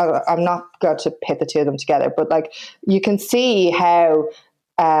alcohol, I'm not going to pit the two of them together, but like you can see how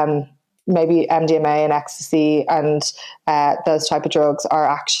maybe MDMA and ecstasy and those type of drugs are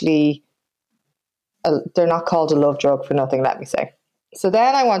actually they're not called a love drug for nothing, let me say. So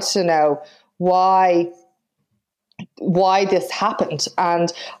then I wanted to know, why this happened.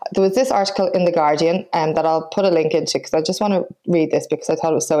 And there was this article in The Guardian that I'll put a link into, because I just want to read this because I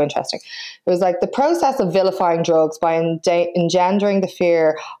thought it was so interesting. It was like, the process of vilifying drugs by engendering the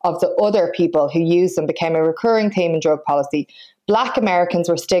fear of the other people who use them became a recurring theme in drug policy. Black Americans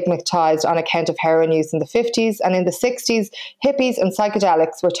were stigmatized on account of heroin use in the 50s, and in the 60s, hippies and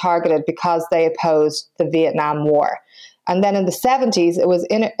psychedelics were targeted because they opposed the Vietnam War. And then in the 70s, it was,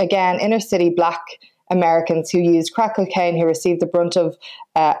 inner city Black Americans who used crack cocaine who received the brunt of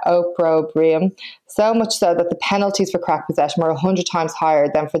opprobrium, so much so that the penalties for crack possession were 100 times higher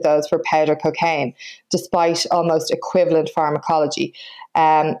than for those for powder cocaine, despite almost equivalent pharmacology.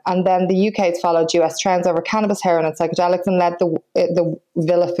 And then the UK has followed US trends over cannabis, heroin and psychedelics, and led the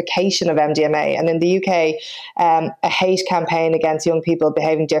vilification of MDMA. And in the UK, a hate campaign against young people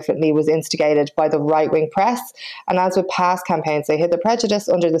behaving differently was instigated by the right-wing press. And as with past campaigns, they hid the prejudice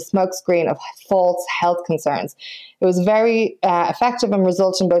under the smokescreen of false health concerns. It was very effective and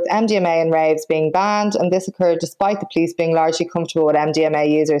resulted in both MDMA and raves being banned. And this occurred despite the police being largely comfortable with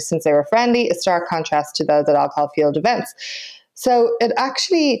MDMA users since they were friendly, a stark contrast to those at alcohol-fueled events. So it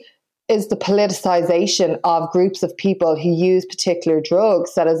actually is the politicization of groups of people who use particular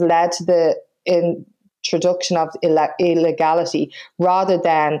drugs that has led to the introduction of illegality rather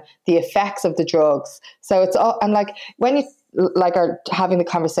than the effects of the drugs. So it's all, and like when you like are having the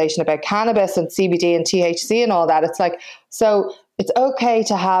conversation about cannabis and CBD and THC and all that, it's like, so it's okay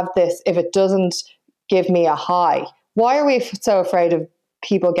to have this if it doesn't give me a high. Why are we so afraid of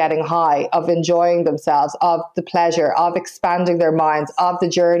people getting high, of enjoying themselves, of the pleasure, of expanding their minds, of the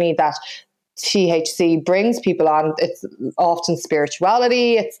journey that THC brings people on? It's often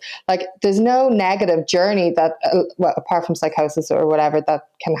spirituality. It's like, there's no negative journey that, well, apart from psychosis or whatever that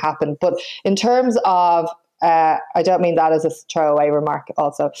can happen. But in terms of, I don't mean that as a throwaway remark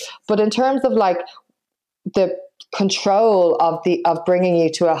also, but in terms of like the control of bringing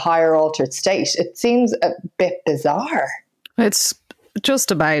you to a higher altered state, it seems a bit bizarre. It's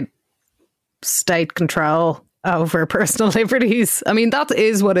just about state control over personal liberties. I mean, that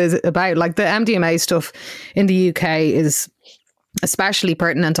is what it's about. Like the MDMA stuff in the UK is especially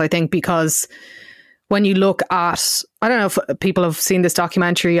pertinent, I think, because when you look at, I don't know if people have seen this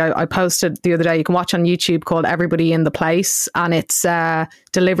documentary I posted the other day, you can watch on YouTube, called Everybody in the Place. And it's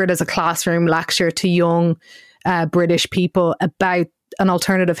delivered as a classroom lecture to young British people about an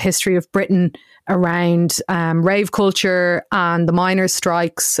alternative history of Britain around rave culture and the miners'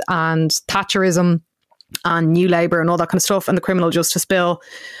 strikes and Thatcherism and New Labour and all that kind of stuff, and the Criminal Justice Bill,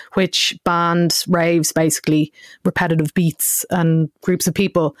 which banned raves, basically repetitive beats and groups of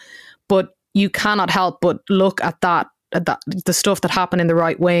people. But you cannot help but look at the stuff that happened in the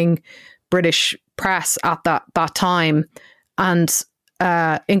right-wing British press at that time, and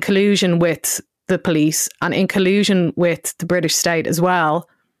in collusion with the police and in collusion with the British state as well,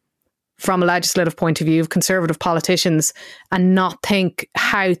 from a legislative point of view, of conservative politicians, and not think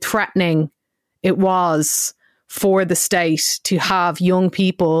how threatening it was for the state to have young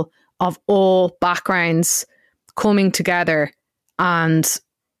people of all backgrounds coming together and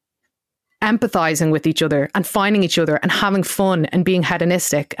empathizing with each other and finding each other and having fun and being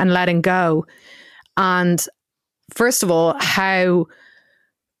hedonistic and letting go. And first of all, how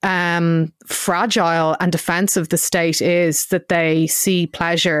fragile and defensive the state is, that they see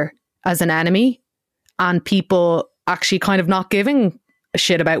pleasure as an enemy, and people actually kind of not giving a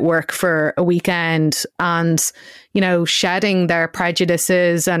shit about work for a weekend, and, you know, shedding their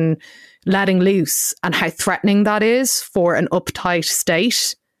prejudices and letting loose, and how threatening that is for an uptight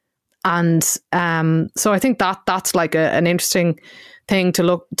state. And so I think that's like an interesting thing to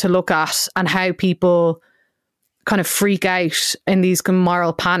look at, and how people kind of freak out in these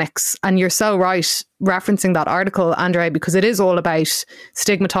moral panics. And you're so right referencing that article, Andre, because it is all about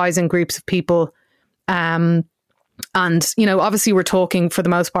stigmatizing groups of people. And, you know, obviously we're talking for the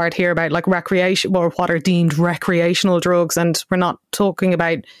most part here about like recreation, or what are deemed recreational drugs. And we're not talking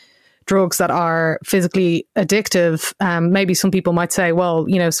about drugs that are physically addictive. Maybe some people might say, well,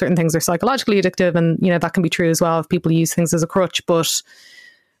 you know, certain things are psychologically addictive, and, you know, that can be true as well if people use things as a crutch. But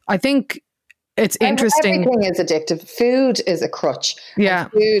I think it's interesting. Everything is addictive. Food is a crutch. Yeah.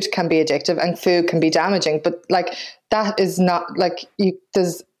 And food can be addictive and food can be damaging. But like, that is not like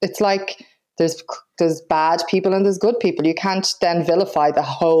it's like there's bad people and there's good people. You can't then vilify the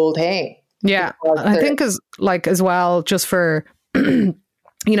whole thing. Yeah. I think as well, just for, you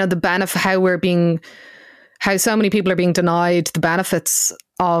know, the benefit, how so many people are being denied the benefits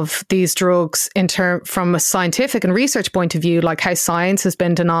of these drugs from a scientific and research point of view, like how science has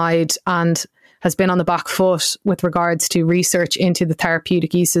been denied, and has been on the back foot with regards to research into the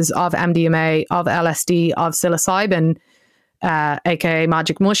therapeutic uses of MDMA, of LSD, of psilocybin, aka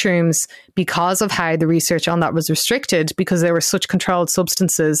magic mushrooms, because of how the research on that was restricted, because they were such controlled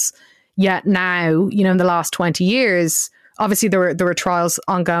substances. Yet now, you know, in the last 20 years, obviously there were trials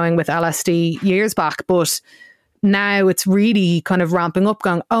ongoing with LSD years back, but now it's really kind of ramping up,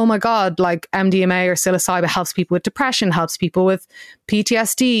 going, oh my God, like MDMA or psilocybin helps people with depression, helps people with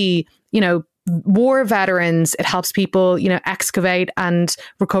PTSD, you know, war veterans. It helps people, you know, excavate and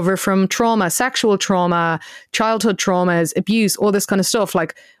recover from trauma, sexual trauma, childhood traumas, abuse, all this kind of stuff.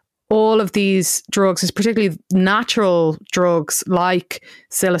 Like all of these drugs, is particularly natural drugs like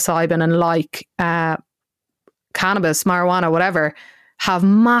psilocybin and like cannabis, marijuana, whatever, have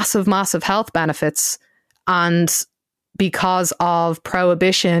massive, massive health benefits. And because of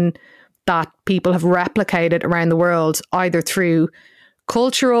prohibition that people have replicated around the world, either through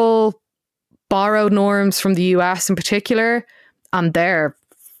cultural borrowed norms from the US in particular, and their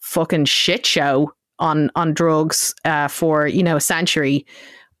fucking shit show on drugs for, you know, a century,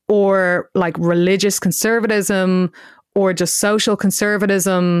 or like religious conservatism or just social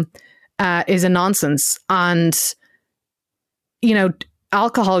conservatism, is a nonsense. And, you know,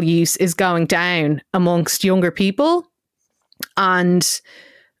 alcohol use is going down amongst younger people. And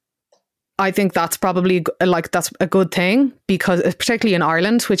I think that's probably that's a good thing, because particularly in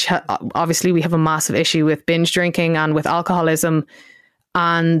Ireland, which obviously we have a massive issue with binge drinking and with alcoholism.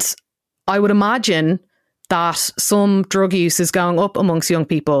 And I would imagine that some drug use is going up amongst young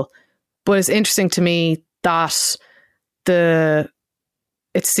people. But it's interesting to me that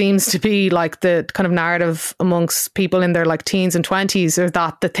it seems to be like the kind of narrative amongst people in their like teens and 20s are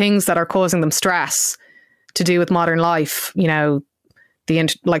that the things that are causing them stress to do with modern life, you know,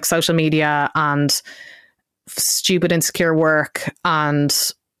 like social media and stupid insecure work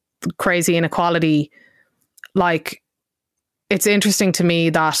and crazy inequality, like it's interesting to me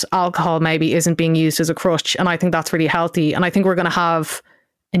that alcohol maybe isn't being used as a crutch. And I think that's really healthy. And I think we're going to have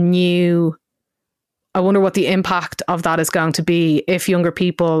I wonder what the impact of that is going to be if younger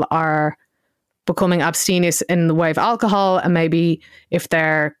people are becoming abstemious in the way of alcohol, and maybe if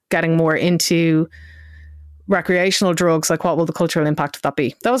they're getting more into recreational drugs, like what will the cultural impact of that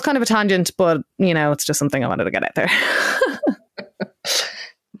be? That was kind of a tangent, but you know, it's just something I wanted to get out there.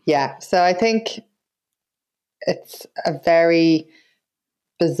 Yeah. So I think it's a very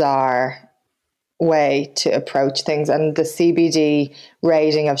bizarre way to approach things, and the CBD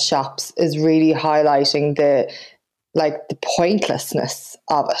raiding of shops is really highlighting the pointlessness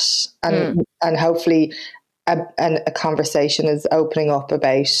of it, and hopefully a conversation is opening up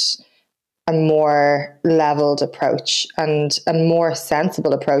about a more leveled approach and a more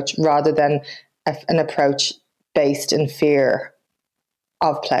sensible approach, rather than an approach based in fear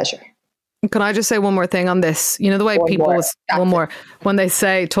of pleasure. Can I just say one more thing on this? You know, the way when they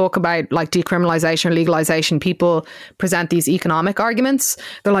talk about like decriminalization or legalization, people present these economic arguments.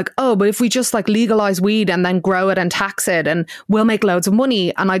 They're like, oh, but if we just like legalize weed and then grow it and tax it, and we'll make loads of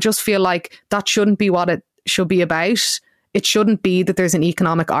money. And I just feel like that shouldn't be what it should be about. It shouldn't be that there's an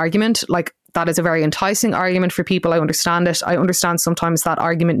economic argument. Like, that is a very enticing argument for people. I understand it. I understand sometimes that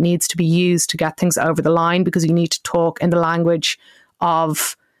argument needs to be used to get things over the line, because you need to talk in the language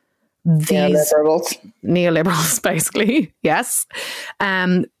of these neoliberals basically. Yes.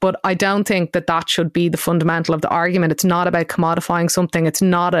 But I don't think that should be the fundamental of the argument. It's not about commodifying something. It's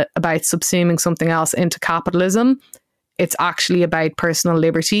not about subsuming something else into capitalism. It's actually about personal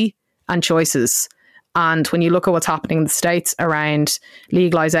liberty and choices. And when you look at what's happening in the States around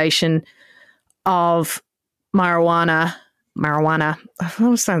legalization of marijuana,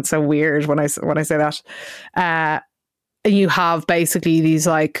 it sounds so weird when I say that. You have basically these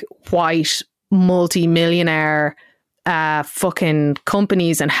like white multi-millionaire fucking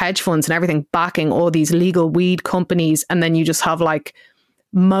companies and hedge funds and everything backing all these legal weed companies. And then you just have like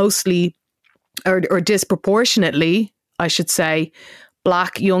mostly or disproportionately, I should say,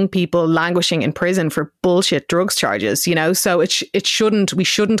 Black young people languishing in prison for bullshit drugs charges, you know? So we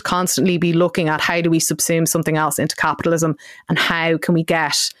shouldn't constantly be looking at how do we subsume something else into capitalism and how can we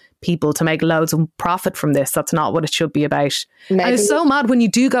get people to make loads of profit from this. That's not what it should be about. Maybe. And it's so mad when you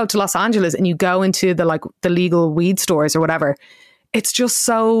do go to Los Angeles and you go into the legal weed stores or whatever. It's just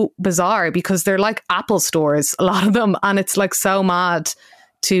so bizarre because they're like Apple stores, a lot of them. And it's like so mad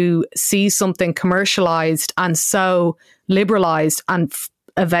to see something commercialized and so liberalized and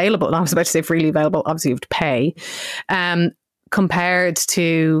available. And I was about to say freely available. Obviously you have to pay, compared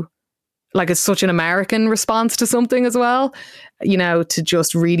to like it's such an American response to something as well, you know, to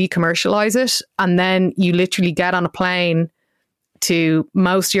just really commercialize it. And then you literally get on a plane to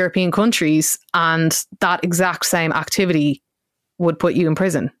most European countries, and that exact same activity would put you in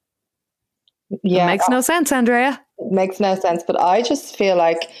prison. Yeah, it makes no sense, Andrea. It makes no sense, but I just feel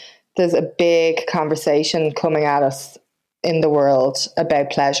like there's a big conversation coming at us in the world about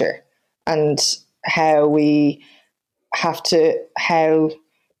pleasure and how we have to, how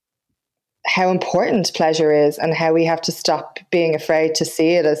important pleasure is, and how we have to stop being afraid to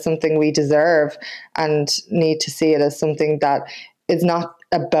see it as something we deserve and need to see it as something that is not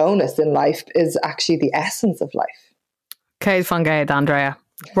a bonus in life, is actually the essence of life. Kate von Gade, Andrea.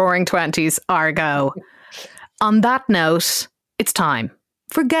 Roaring 20s, Argo. On that note, it's time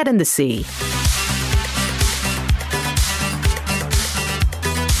for Get in the Sea.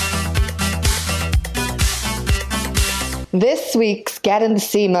 This week's Get in the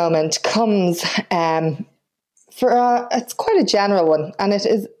Sea moment comes it's quite a general one, and it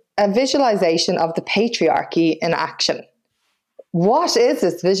is a visualization of the patriarchy in action. What is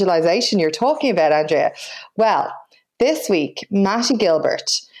this visualization you're talking about, Andrea? Well, this week, Matty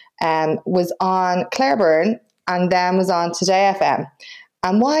Gilbert was on Claire Byrne and then was on Today FM.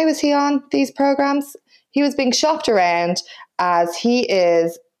 And why was he on these programs? He was being shopped around as he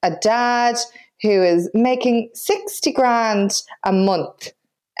is a dad who is making 60 grand a month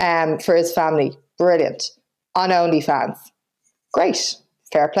for his family. Brilliant. On OnlyFans. Great.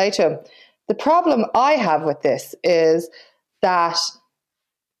 Fair play to him. The problem I have with this is that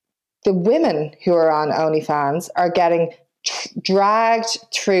the women who are on OnlyFans are getting dragged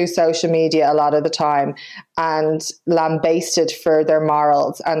through social media a lot of the time and lambasted for their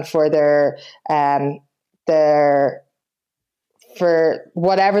morals and for their for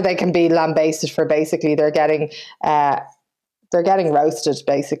whatever they can be lambasted for. Basically, they're getting roasted,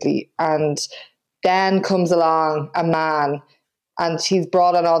 basically. And then comes along a man, and he's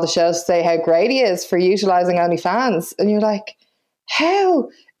brought on all the shows to say how great he is for utilizing OnlyFans, and you're like, how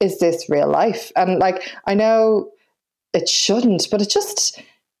is this real life? And like, I know it shouldn't, but it just,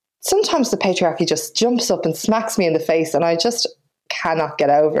 sometimes the patriarchy just jumps up and smacks me in the face, and I just cannot get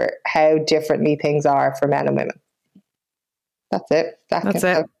over how differently things are for men and women. That's it.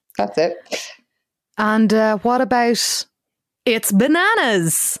 That's it. And what about it's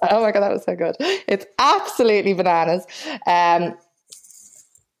bananas? Oh my God, that was so good. It's absolutely bananas.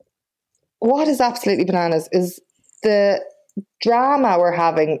 What is absolutely bananas is the drama we're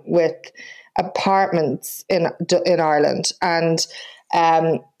having with apartments in Ireland. And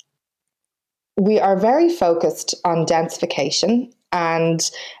we are very focused on densification and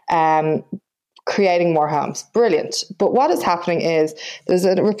creating more homes. Brilliant. But what is happening is there's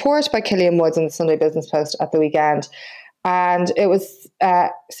a report by Killian Woods in the Sunday Business Post at the weekend, and it was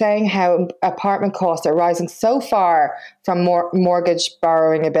saying how apartment costs are rising so far from mortgage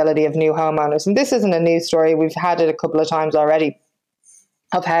borrowing ability of new homeowners. And this isn't a new story. We've had it a couple of times already,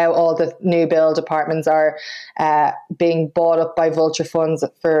 of how all the new build apartments are being bought up by vulture funds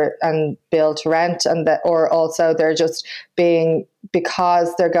and build to rent, or also they're just being,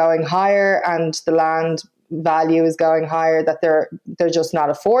 because they're going higher and the land value is going higher, that they're just not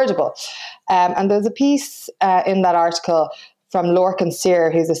affordable. And there's a piece in that article from Lorcan Sear,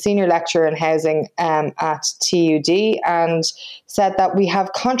 who's a senior lecturer in housing at TUD, and said that we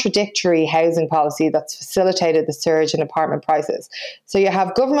have contradictory housing policy that's facilitated the surge in apartment prices. So you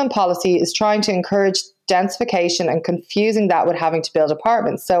have government policy is trying to encourage densification and confusing that with having to build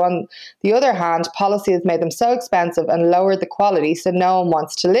apartments. So on the other hand, policy has made them so expensive and lowered the quality, so no one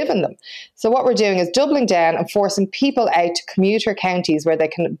wants to live in them. So what we're doing is doubling down and forcing people out to commuter counties where they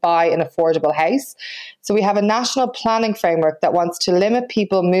can buy an affordable house. So we have a national planning framework that wants to limit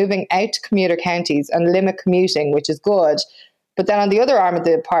people moving out to commuter counties and limit commuting, which is good. But then on the other arm of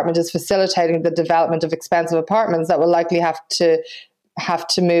the department is facilitating the development of expensive apartments that will likely have to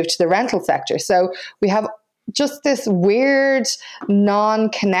move to the rental sector. So we have just this weird,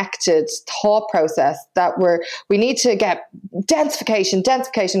 non-connected thought process that we need to get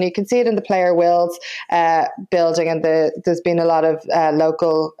densification. You can see it in the Player Wills building, and there's been a lot of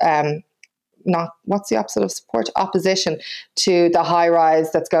local what's the opposite of support? Opposition to the high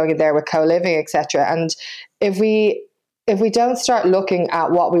rise that's going in there with co-living, etc. And if we don't start looking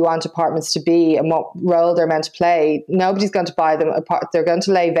at what we want apartments to be and what role they're meant to play, nobody's going to buy them apart. They're going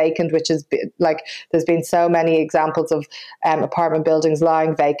to lay vacant, which is like, there's been so many examples of apartment buildings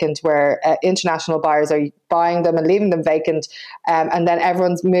lying vacant where international buyers are buying them and leaving them vacant. And then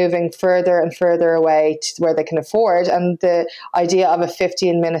everyone's moving further and further away to where they can afford. And the idea of a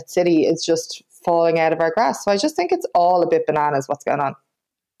 15-minute city is just falling out of our grasp. So I just think it's all a bit bananas what's going on.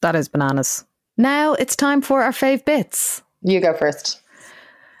 That is bananas. Now it's time for our fave bits. You go first.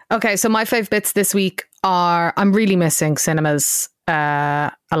 Okay, so my fave bits this week are, I'm really missing cinemas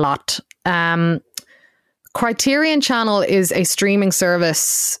a lot. Criterion Channel is a streaming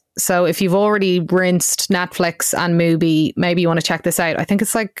service. So if you've already rinsed Netflix and Mubi, maybe you want to check this out. I think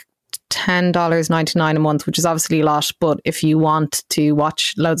it's like $10.99 a month, which is obviously a lot. But if you want to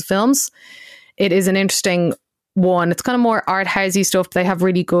watch loads of films, it is an interesting one. It's kind of more art housey stuff. They have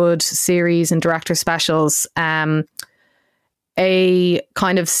really good series and director specials. A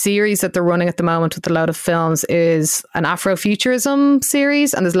kind of series that they're running at the moment with a load of films is an Afrofuturism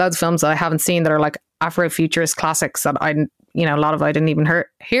series, and there's loads of films that I haven't seen that are like Afrofuturist classics that a lot of I didn't even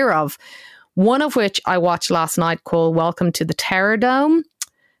hear of. One of which I watched last night called Welcome to the Terror Dome.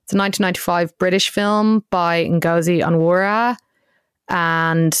 It's a 1995 British film by Ngozi Onwurah,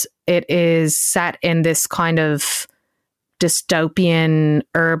 and it is set in this kind of dystopian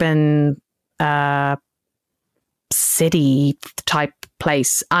urban city type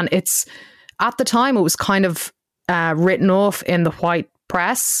place. And it's, at the time, it was kind of written off in the white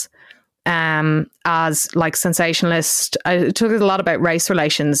press as like sensationalist. It took a lot about race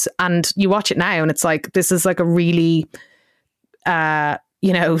relations, and you watch it now and it's like, this is like a really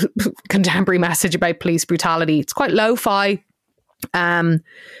contemporary message about police brutality. It's quite lo-fi,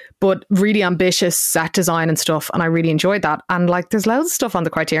 but really ambitious set design and stuff, and I really enjoyed that. And like, there's loads of stuff on the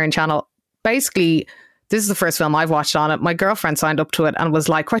Criterion Channel. Basically, this is the first film I've watched on it. My girlfriend signed up to it and was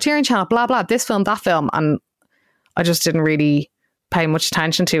like, Criterion Channel, blah, blah, this film, that film. And I just didn't really pay much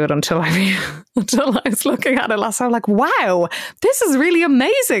attention to it until I was looking at it last time. I'm like, wow, this is really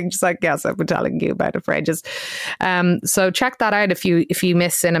amazing. Just like, yes, I've been telling you about it for ages. So check that out if you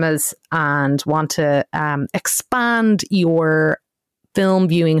miss cinemas and want to expand your film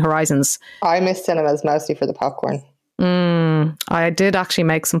viewing horizons. I miss cinemas mostly for the popcorn. I did actually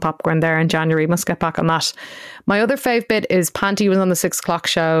make some popcorn there in January. Must get back on that. My other fave bit is Panty was on the 6 o'clock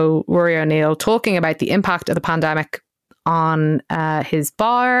show, Rory O'Neill, talking about the impact of the pandemic on his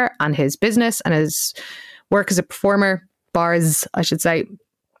bar and his business and his work as a performer, bars, I should say.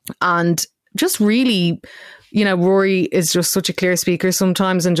 And just really, Rory is just such a clear speaker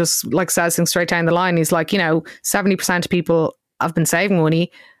sometimes and just like says things straight down the line. He's like, 70% of people have been saving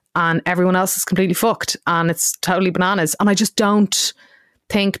money and everyone else is completely fucked and it's totally bananas. And I just don't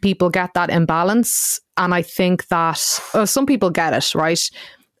think people get that imbalance. And I think that some people get it, right?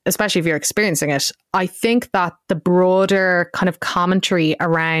 Especially if you're experiencing it. I think that the broader kind of commentary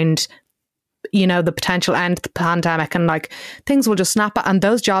around, the potential end of the pandemic and like things will just snap and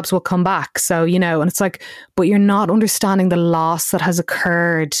those jobs will come back. So, and it's like, but you're not understanding the loss that has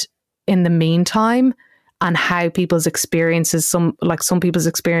occurred in the meantime. And how people's experiences, some people's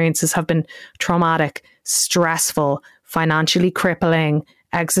experiences have been traumatic, stressful, financially crippling,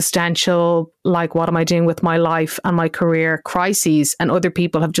 existential, like, what am I doing with my life and my career crises? And other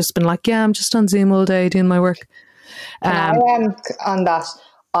people have just been like, yeah, I'm just on Zoom all day doing my work. I am on that.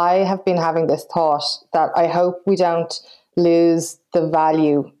 I have been having this thought that I hope we don't lose the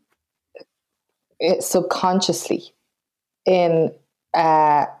value subconsciously in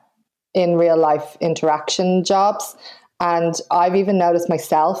real life interaction jobs. And I've even noticed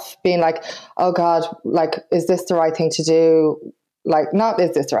myself being like, oh God, like, is this the right thing to do? Like, not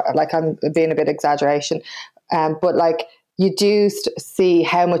is this right? Like, I'm being a bit exaggeration. But like, you do see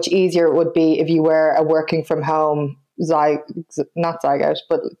how much easier it would be if you were a working from home not zygote,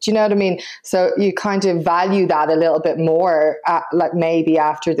 but do you know what I mean? So you kind of value that a little bit more, like maybe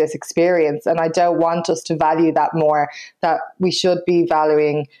after this experience. And I don't want us to value that more, that we should be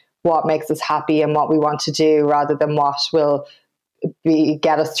what makes us happy and what we want to do rather than what will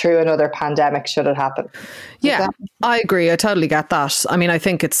get us through another pandemic should it happen. Yeah, I agree. I totally get that. I mean, I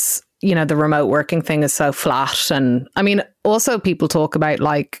think it's, the remote working thing is so flat. And I mean, also people talk about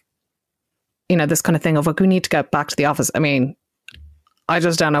like, this kind of thing of like, we need to get back to the office. I mean, I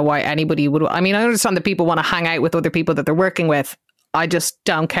just don't know why anybody would. I mean, I understand that people want to hang out with other people that they're working with. I just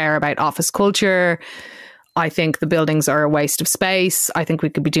don't care about office culture. I think the buildings are a waste of space. I think we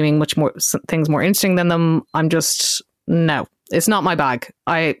could be doing much more things more interesting than them. No, it's not my bag.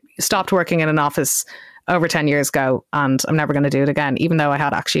 I stopped working in an office over 10 years ago and I'm never going to do it again, even though I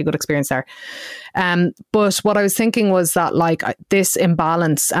had actually a good experience there. But what I was thinking was that like this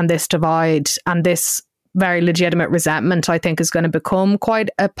imbalance and this divide and this very legitimate resentment, I think, is going to become quite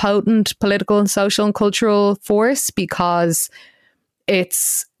a potent political and social and cultural force because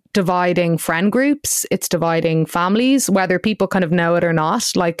it's dividing friend groups, it's dividing families, whether people kind of know it or not,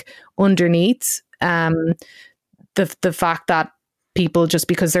 like underneath the fact that people, just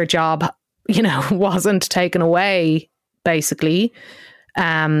because their job, wasn't taken away, basically,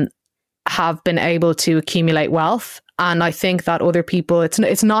 have been able to accumulate wealth And I think that other people,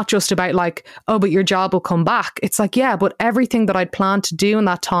 it's not just about like, oh, but your job will come back. It's like, yeah, but everything that I'd planned to do in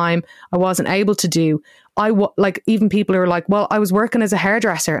that time, I wasn't able to do. Like even people who are like, well, I was working as a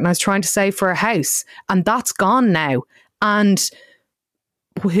hairdresser and I was trying to save for a house and that's gone now. And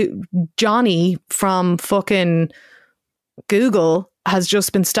Johnny from fucking Google has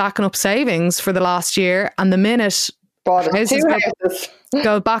just been stacking up savings for the last year, and the minute houses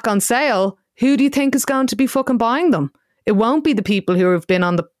go back on sale, who do you think is going to be fucking buying them? It won't be the people who have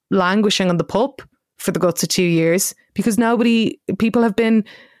been languishing on the pup for the guts of 2 years, because people have been,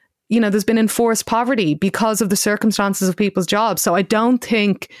 there's been enforced poverty because of the circumstances of people's jobs. So I don't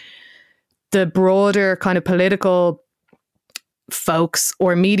think the broader kind of political folks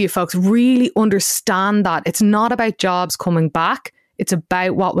or media folks really understand that it's not about jobs coming back. It's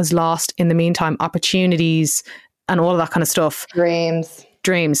about what was lost in the meantime, opportunities and all of that kind of stuff. Dreams.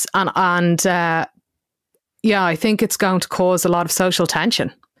 And I think it's going to cause a lot of social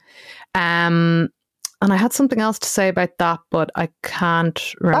tension. And I had something else to say about that, but I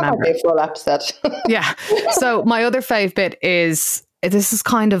can't remember. That might be a full episode. Yeah. So my other fave bit this is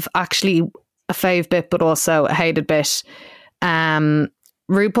kind of actually a fave bit, but also a hated bit.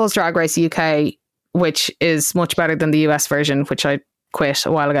 RuPaul's Drag Race UK, which is much better than the US version, which I quit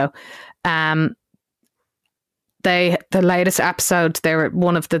a while ago. The latest episode,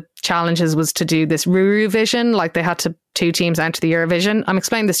 one of the challenges was to do this Ruruvision, like they had two teams enter the Eurovision. I'm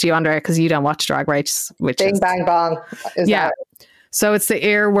explaining this to you, Andrea, because you don't watch Drag Race. Bing Bang Bong. So it's the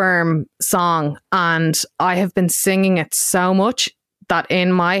earworm song, and I have been singing it so much that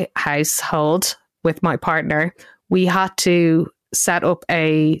in my household with my partner, we had to set up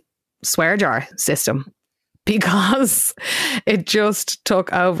a swear jar system because it just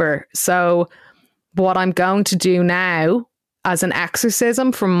took over. So what I'm going to do now as an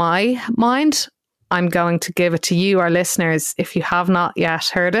exorcism from my mind, I'm going to give it to you, our listeners. If you have not yet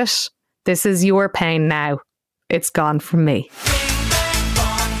heard it, this is your pain now. It's gone from me.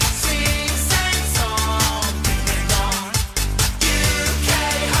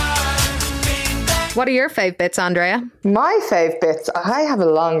 What are your fave bits, Andrea? My fave bits, I have a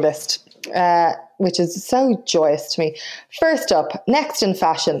long list, which is so joyous to me. First up, Next in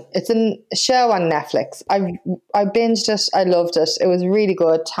Fashion. It's a show on Netflix. I binged it. I loved it. It was really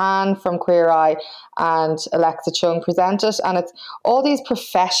good. Tan from Queer Eye and Alexa Chung present it. And it's all these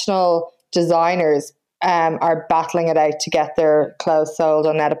professional designers are battling it out to get their clothes sold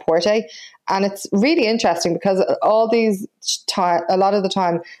on Net-a-Porter. And it's really interesting because a lot of the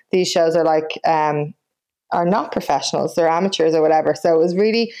time these shows are like are not professionals, they're amateurs or whatever. So it was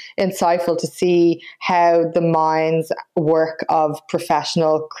really insightful to see how the minds work of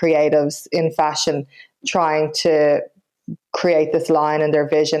professional creatives in fashion trying to create this line and their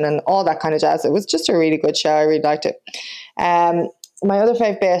vision and all that kind of jazz. It was just a really good show. I really liked it. My other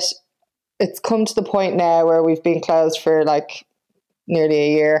fave bit, it's come to the point now where we've been closed for like nearly a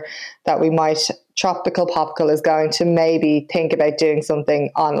year that we might, Tropical Popsicle is going to maybe think about doing something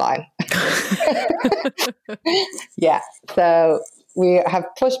online. Yeah, so we have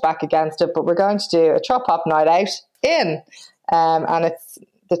pushed back against it, but we're going to do a Trop Pop night out in, and it's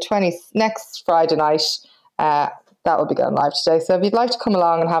the 20th, next Friday night. That will be going live today. So if you'd like to come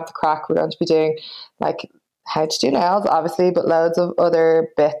along and have the crack, we're going to be doing like how to do nails, obviously, but loads of other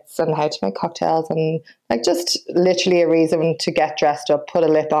bits and how to make cocktails and like just literally a reason to get dressed up, put a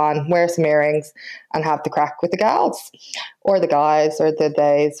lip on, wear some earrings and have the crack with the gals or the guys or the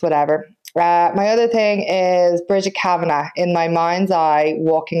days, whatever. My other thing is Bridget Kavanagh, In My Mind's Eye,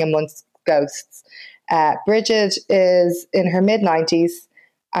 Walking Amongst Ghosts. Bridget is in her mid-90s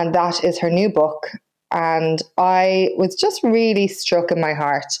and that is her new book. And I was just really struck in my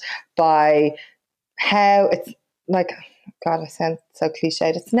heart by how it's like, God, I sound so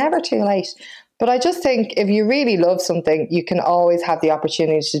cliched. It's never too late. But I just think if you really love something, you can always have the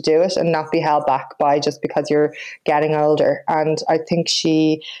opportunity to do it and not be held back by just because you're getting older. And I think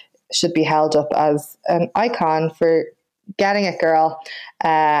she should be held up as an icon for getting it, girl.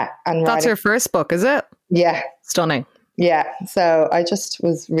 And that's her first book, is it? Yeah. Stunning. Yeah, so I just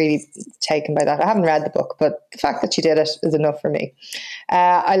was really taken by that. I haven't read the book, but the fact that she did it is enough for me.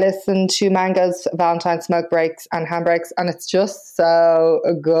 I listened to Mango's Valentine Smoke Breaks and Handbrakes, and it's just so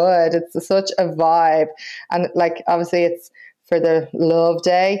good. It's such a vibe. And like, obviously it's for the love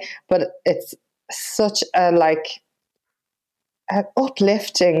day, but it's such a like an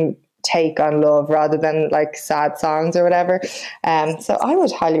uplifting take on love rather than like sad songs or whatever. So I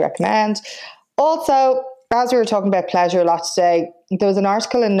would highly recommend. Also, as we were talking about pleasure a lot today, there was an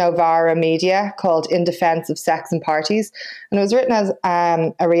article in Novara Media called In Defense of Sex and Parties. And it was written as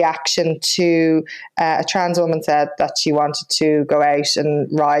a reaction to a trans woman said that she wanted to go out and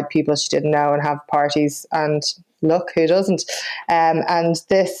ride people she didn't know and have parties. And look, who doesn't? And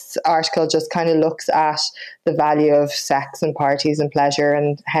this article just kind of looks at the value of sex and parties and pleasure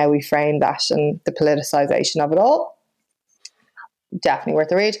and how we frame that and the politicization of it all. Definitely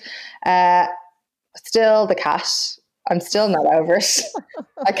worth a read. Still, the cat. I'm still not over it.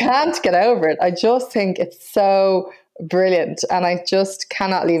 I can't get over it. I just think it's so brilliant and I just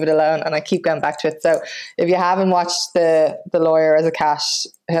cannot leave it alone, and I keep going back to it. So if you haven't watched The Lawyer as a Cat,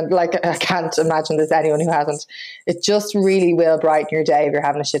 like, I can't imagine there's anyone who hasn't. It just really will brighten your day if you're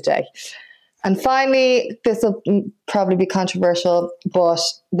having a shit day. And finally, this will probably be controversial, but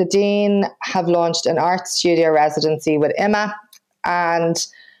the Dean have launched an art studio residency with Imma, and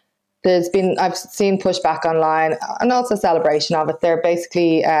I've seen pushback online and also celebration of it. They're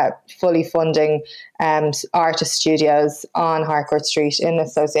basically fully funding artist studios on Harcourt Street in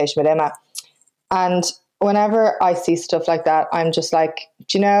association with Imma. And whenever I see stuff like that, I'm just like,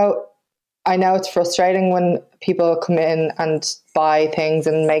 do you know, I know it's frustrating when people come in and buy things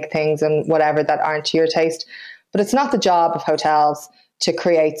and make things and whatever that aren't to your taste, but it's not the job of hotels to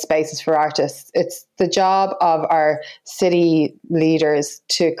create spaces for artists. It's the job of our city leaders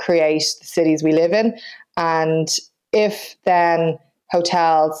to create the cities we live in. And if then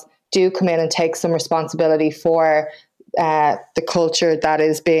hotels do come in and take some responsibility for the culture that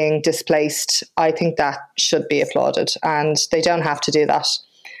is being displaced, I think that should be applauded. And they don't have to do that.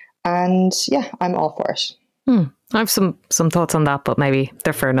 And yeah, I'm all for it. I have some thoughts on that, but maybe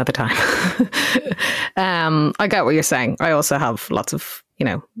they're for another time. I get what you're saying. I also have lots of,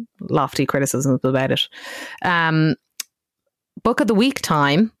 lofty criticisms about it. Book of the week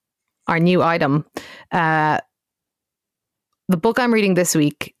time, our new item. The book I'm reading this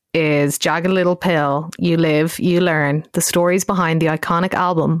week is Jagged Little Pill, You Live, You Learn, the stories behind the iconic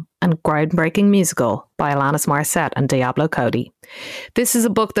album and groundbreaking musical by Alanis Morissette and Diablo Cody. This is a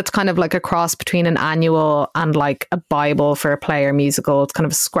book that's kind of like a cross between an annual and like a Bible for a player musical. It's kind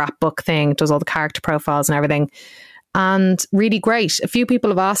of a scrapbook thing, does all the character profiles and everything. And really great. A few people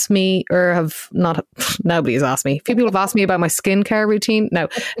have asked me, or have not, nobody has asked me. A few people have asked me about my skincare routine. No,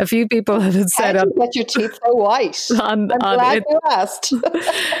 a few people have said... How do you get your teeth so white? I'm glad you asked.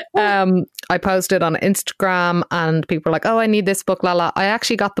 I posted on Instagram and people were like, oh, I need this book, lala. I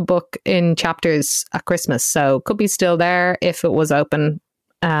actually got the book in chapters at Christmas, so could be still there if it was open.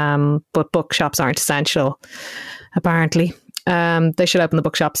 But bookshops aren't essential, apparently. They should open the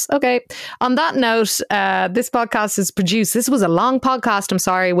bookshops. Okay. On that note, this podcast is produced. This was a long podcast. I'm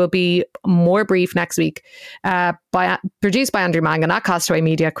sorry. Will be more brief next week. Produced by Andrew Mangan at Castaway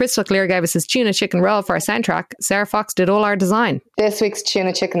Media. Crystal Clear gave us his tuna chicken roll for our soundtrack. Sarah Fox did all our design. This week's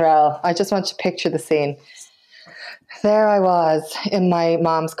tuna chicken roll. I just want to picture the scene. There I was in my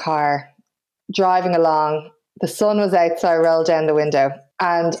mom's car, driving along. The sun was out, so I rolled down the window.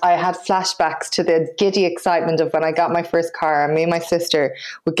 And I had flashbacks to the giddy excitement of when I got my first car, and me and my sister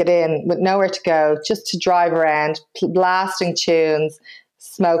would get in with nowhere to go, just to drive around, blasting tunes,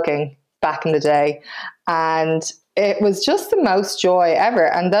 smoking back in the day. And it was just the most joy ever.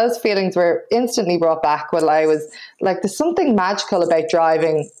 And those feelings were instantly brought back when I was like, there's something magical about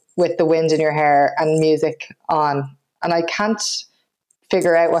driving with the wind in your hair and music on. And I can't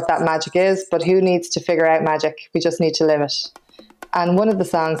figure out what that magic is, but who needs to figure out magic? We just need to live it. And one of the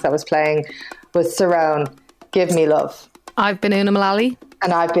songs that was playing was Sarone, Give Me Love. I've been Una Mullally.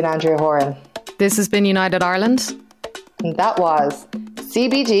 And I've been Andrea Horan. This has been United Ireland. And that was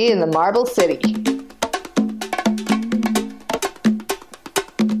CBD in the Marble City.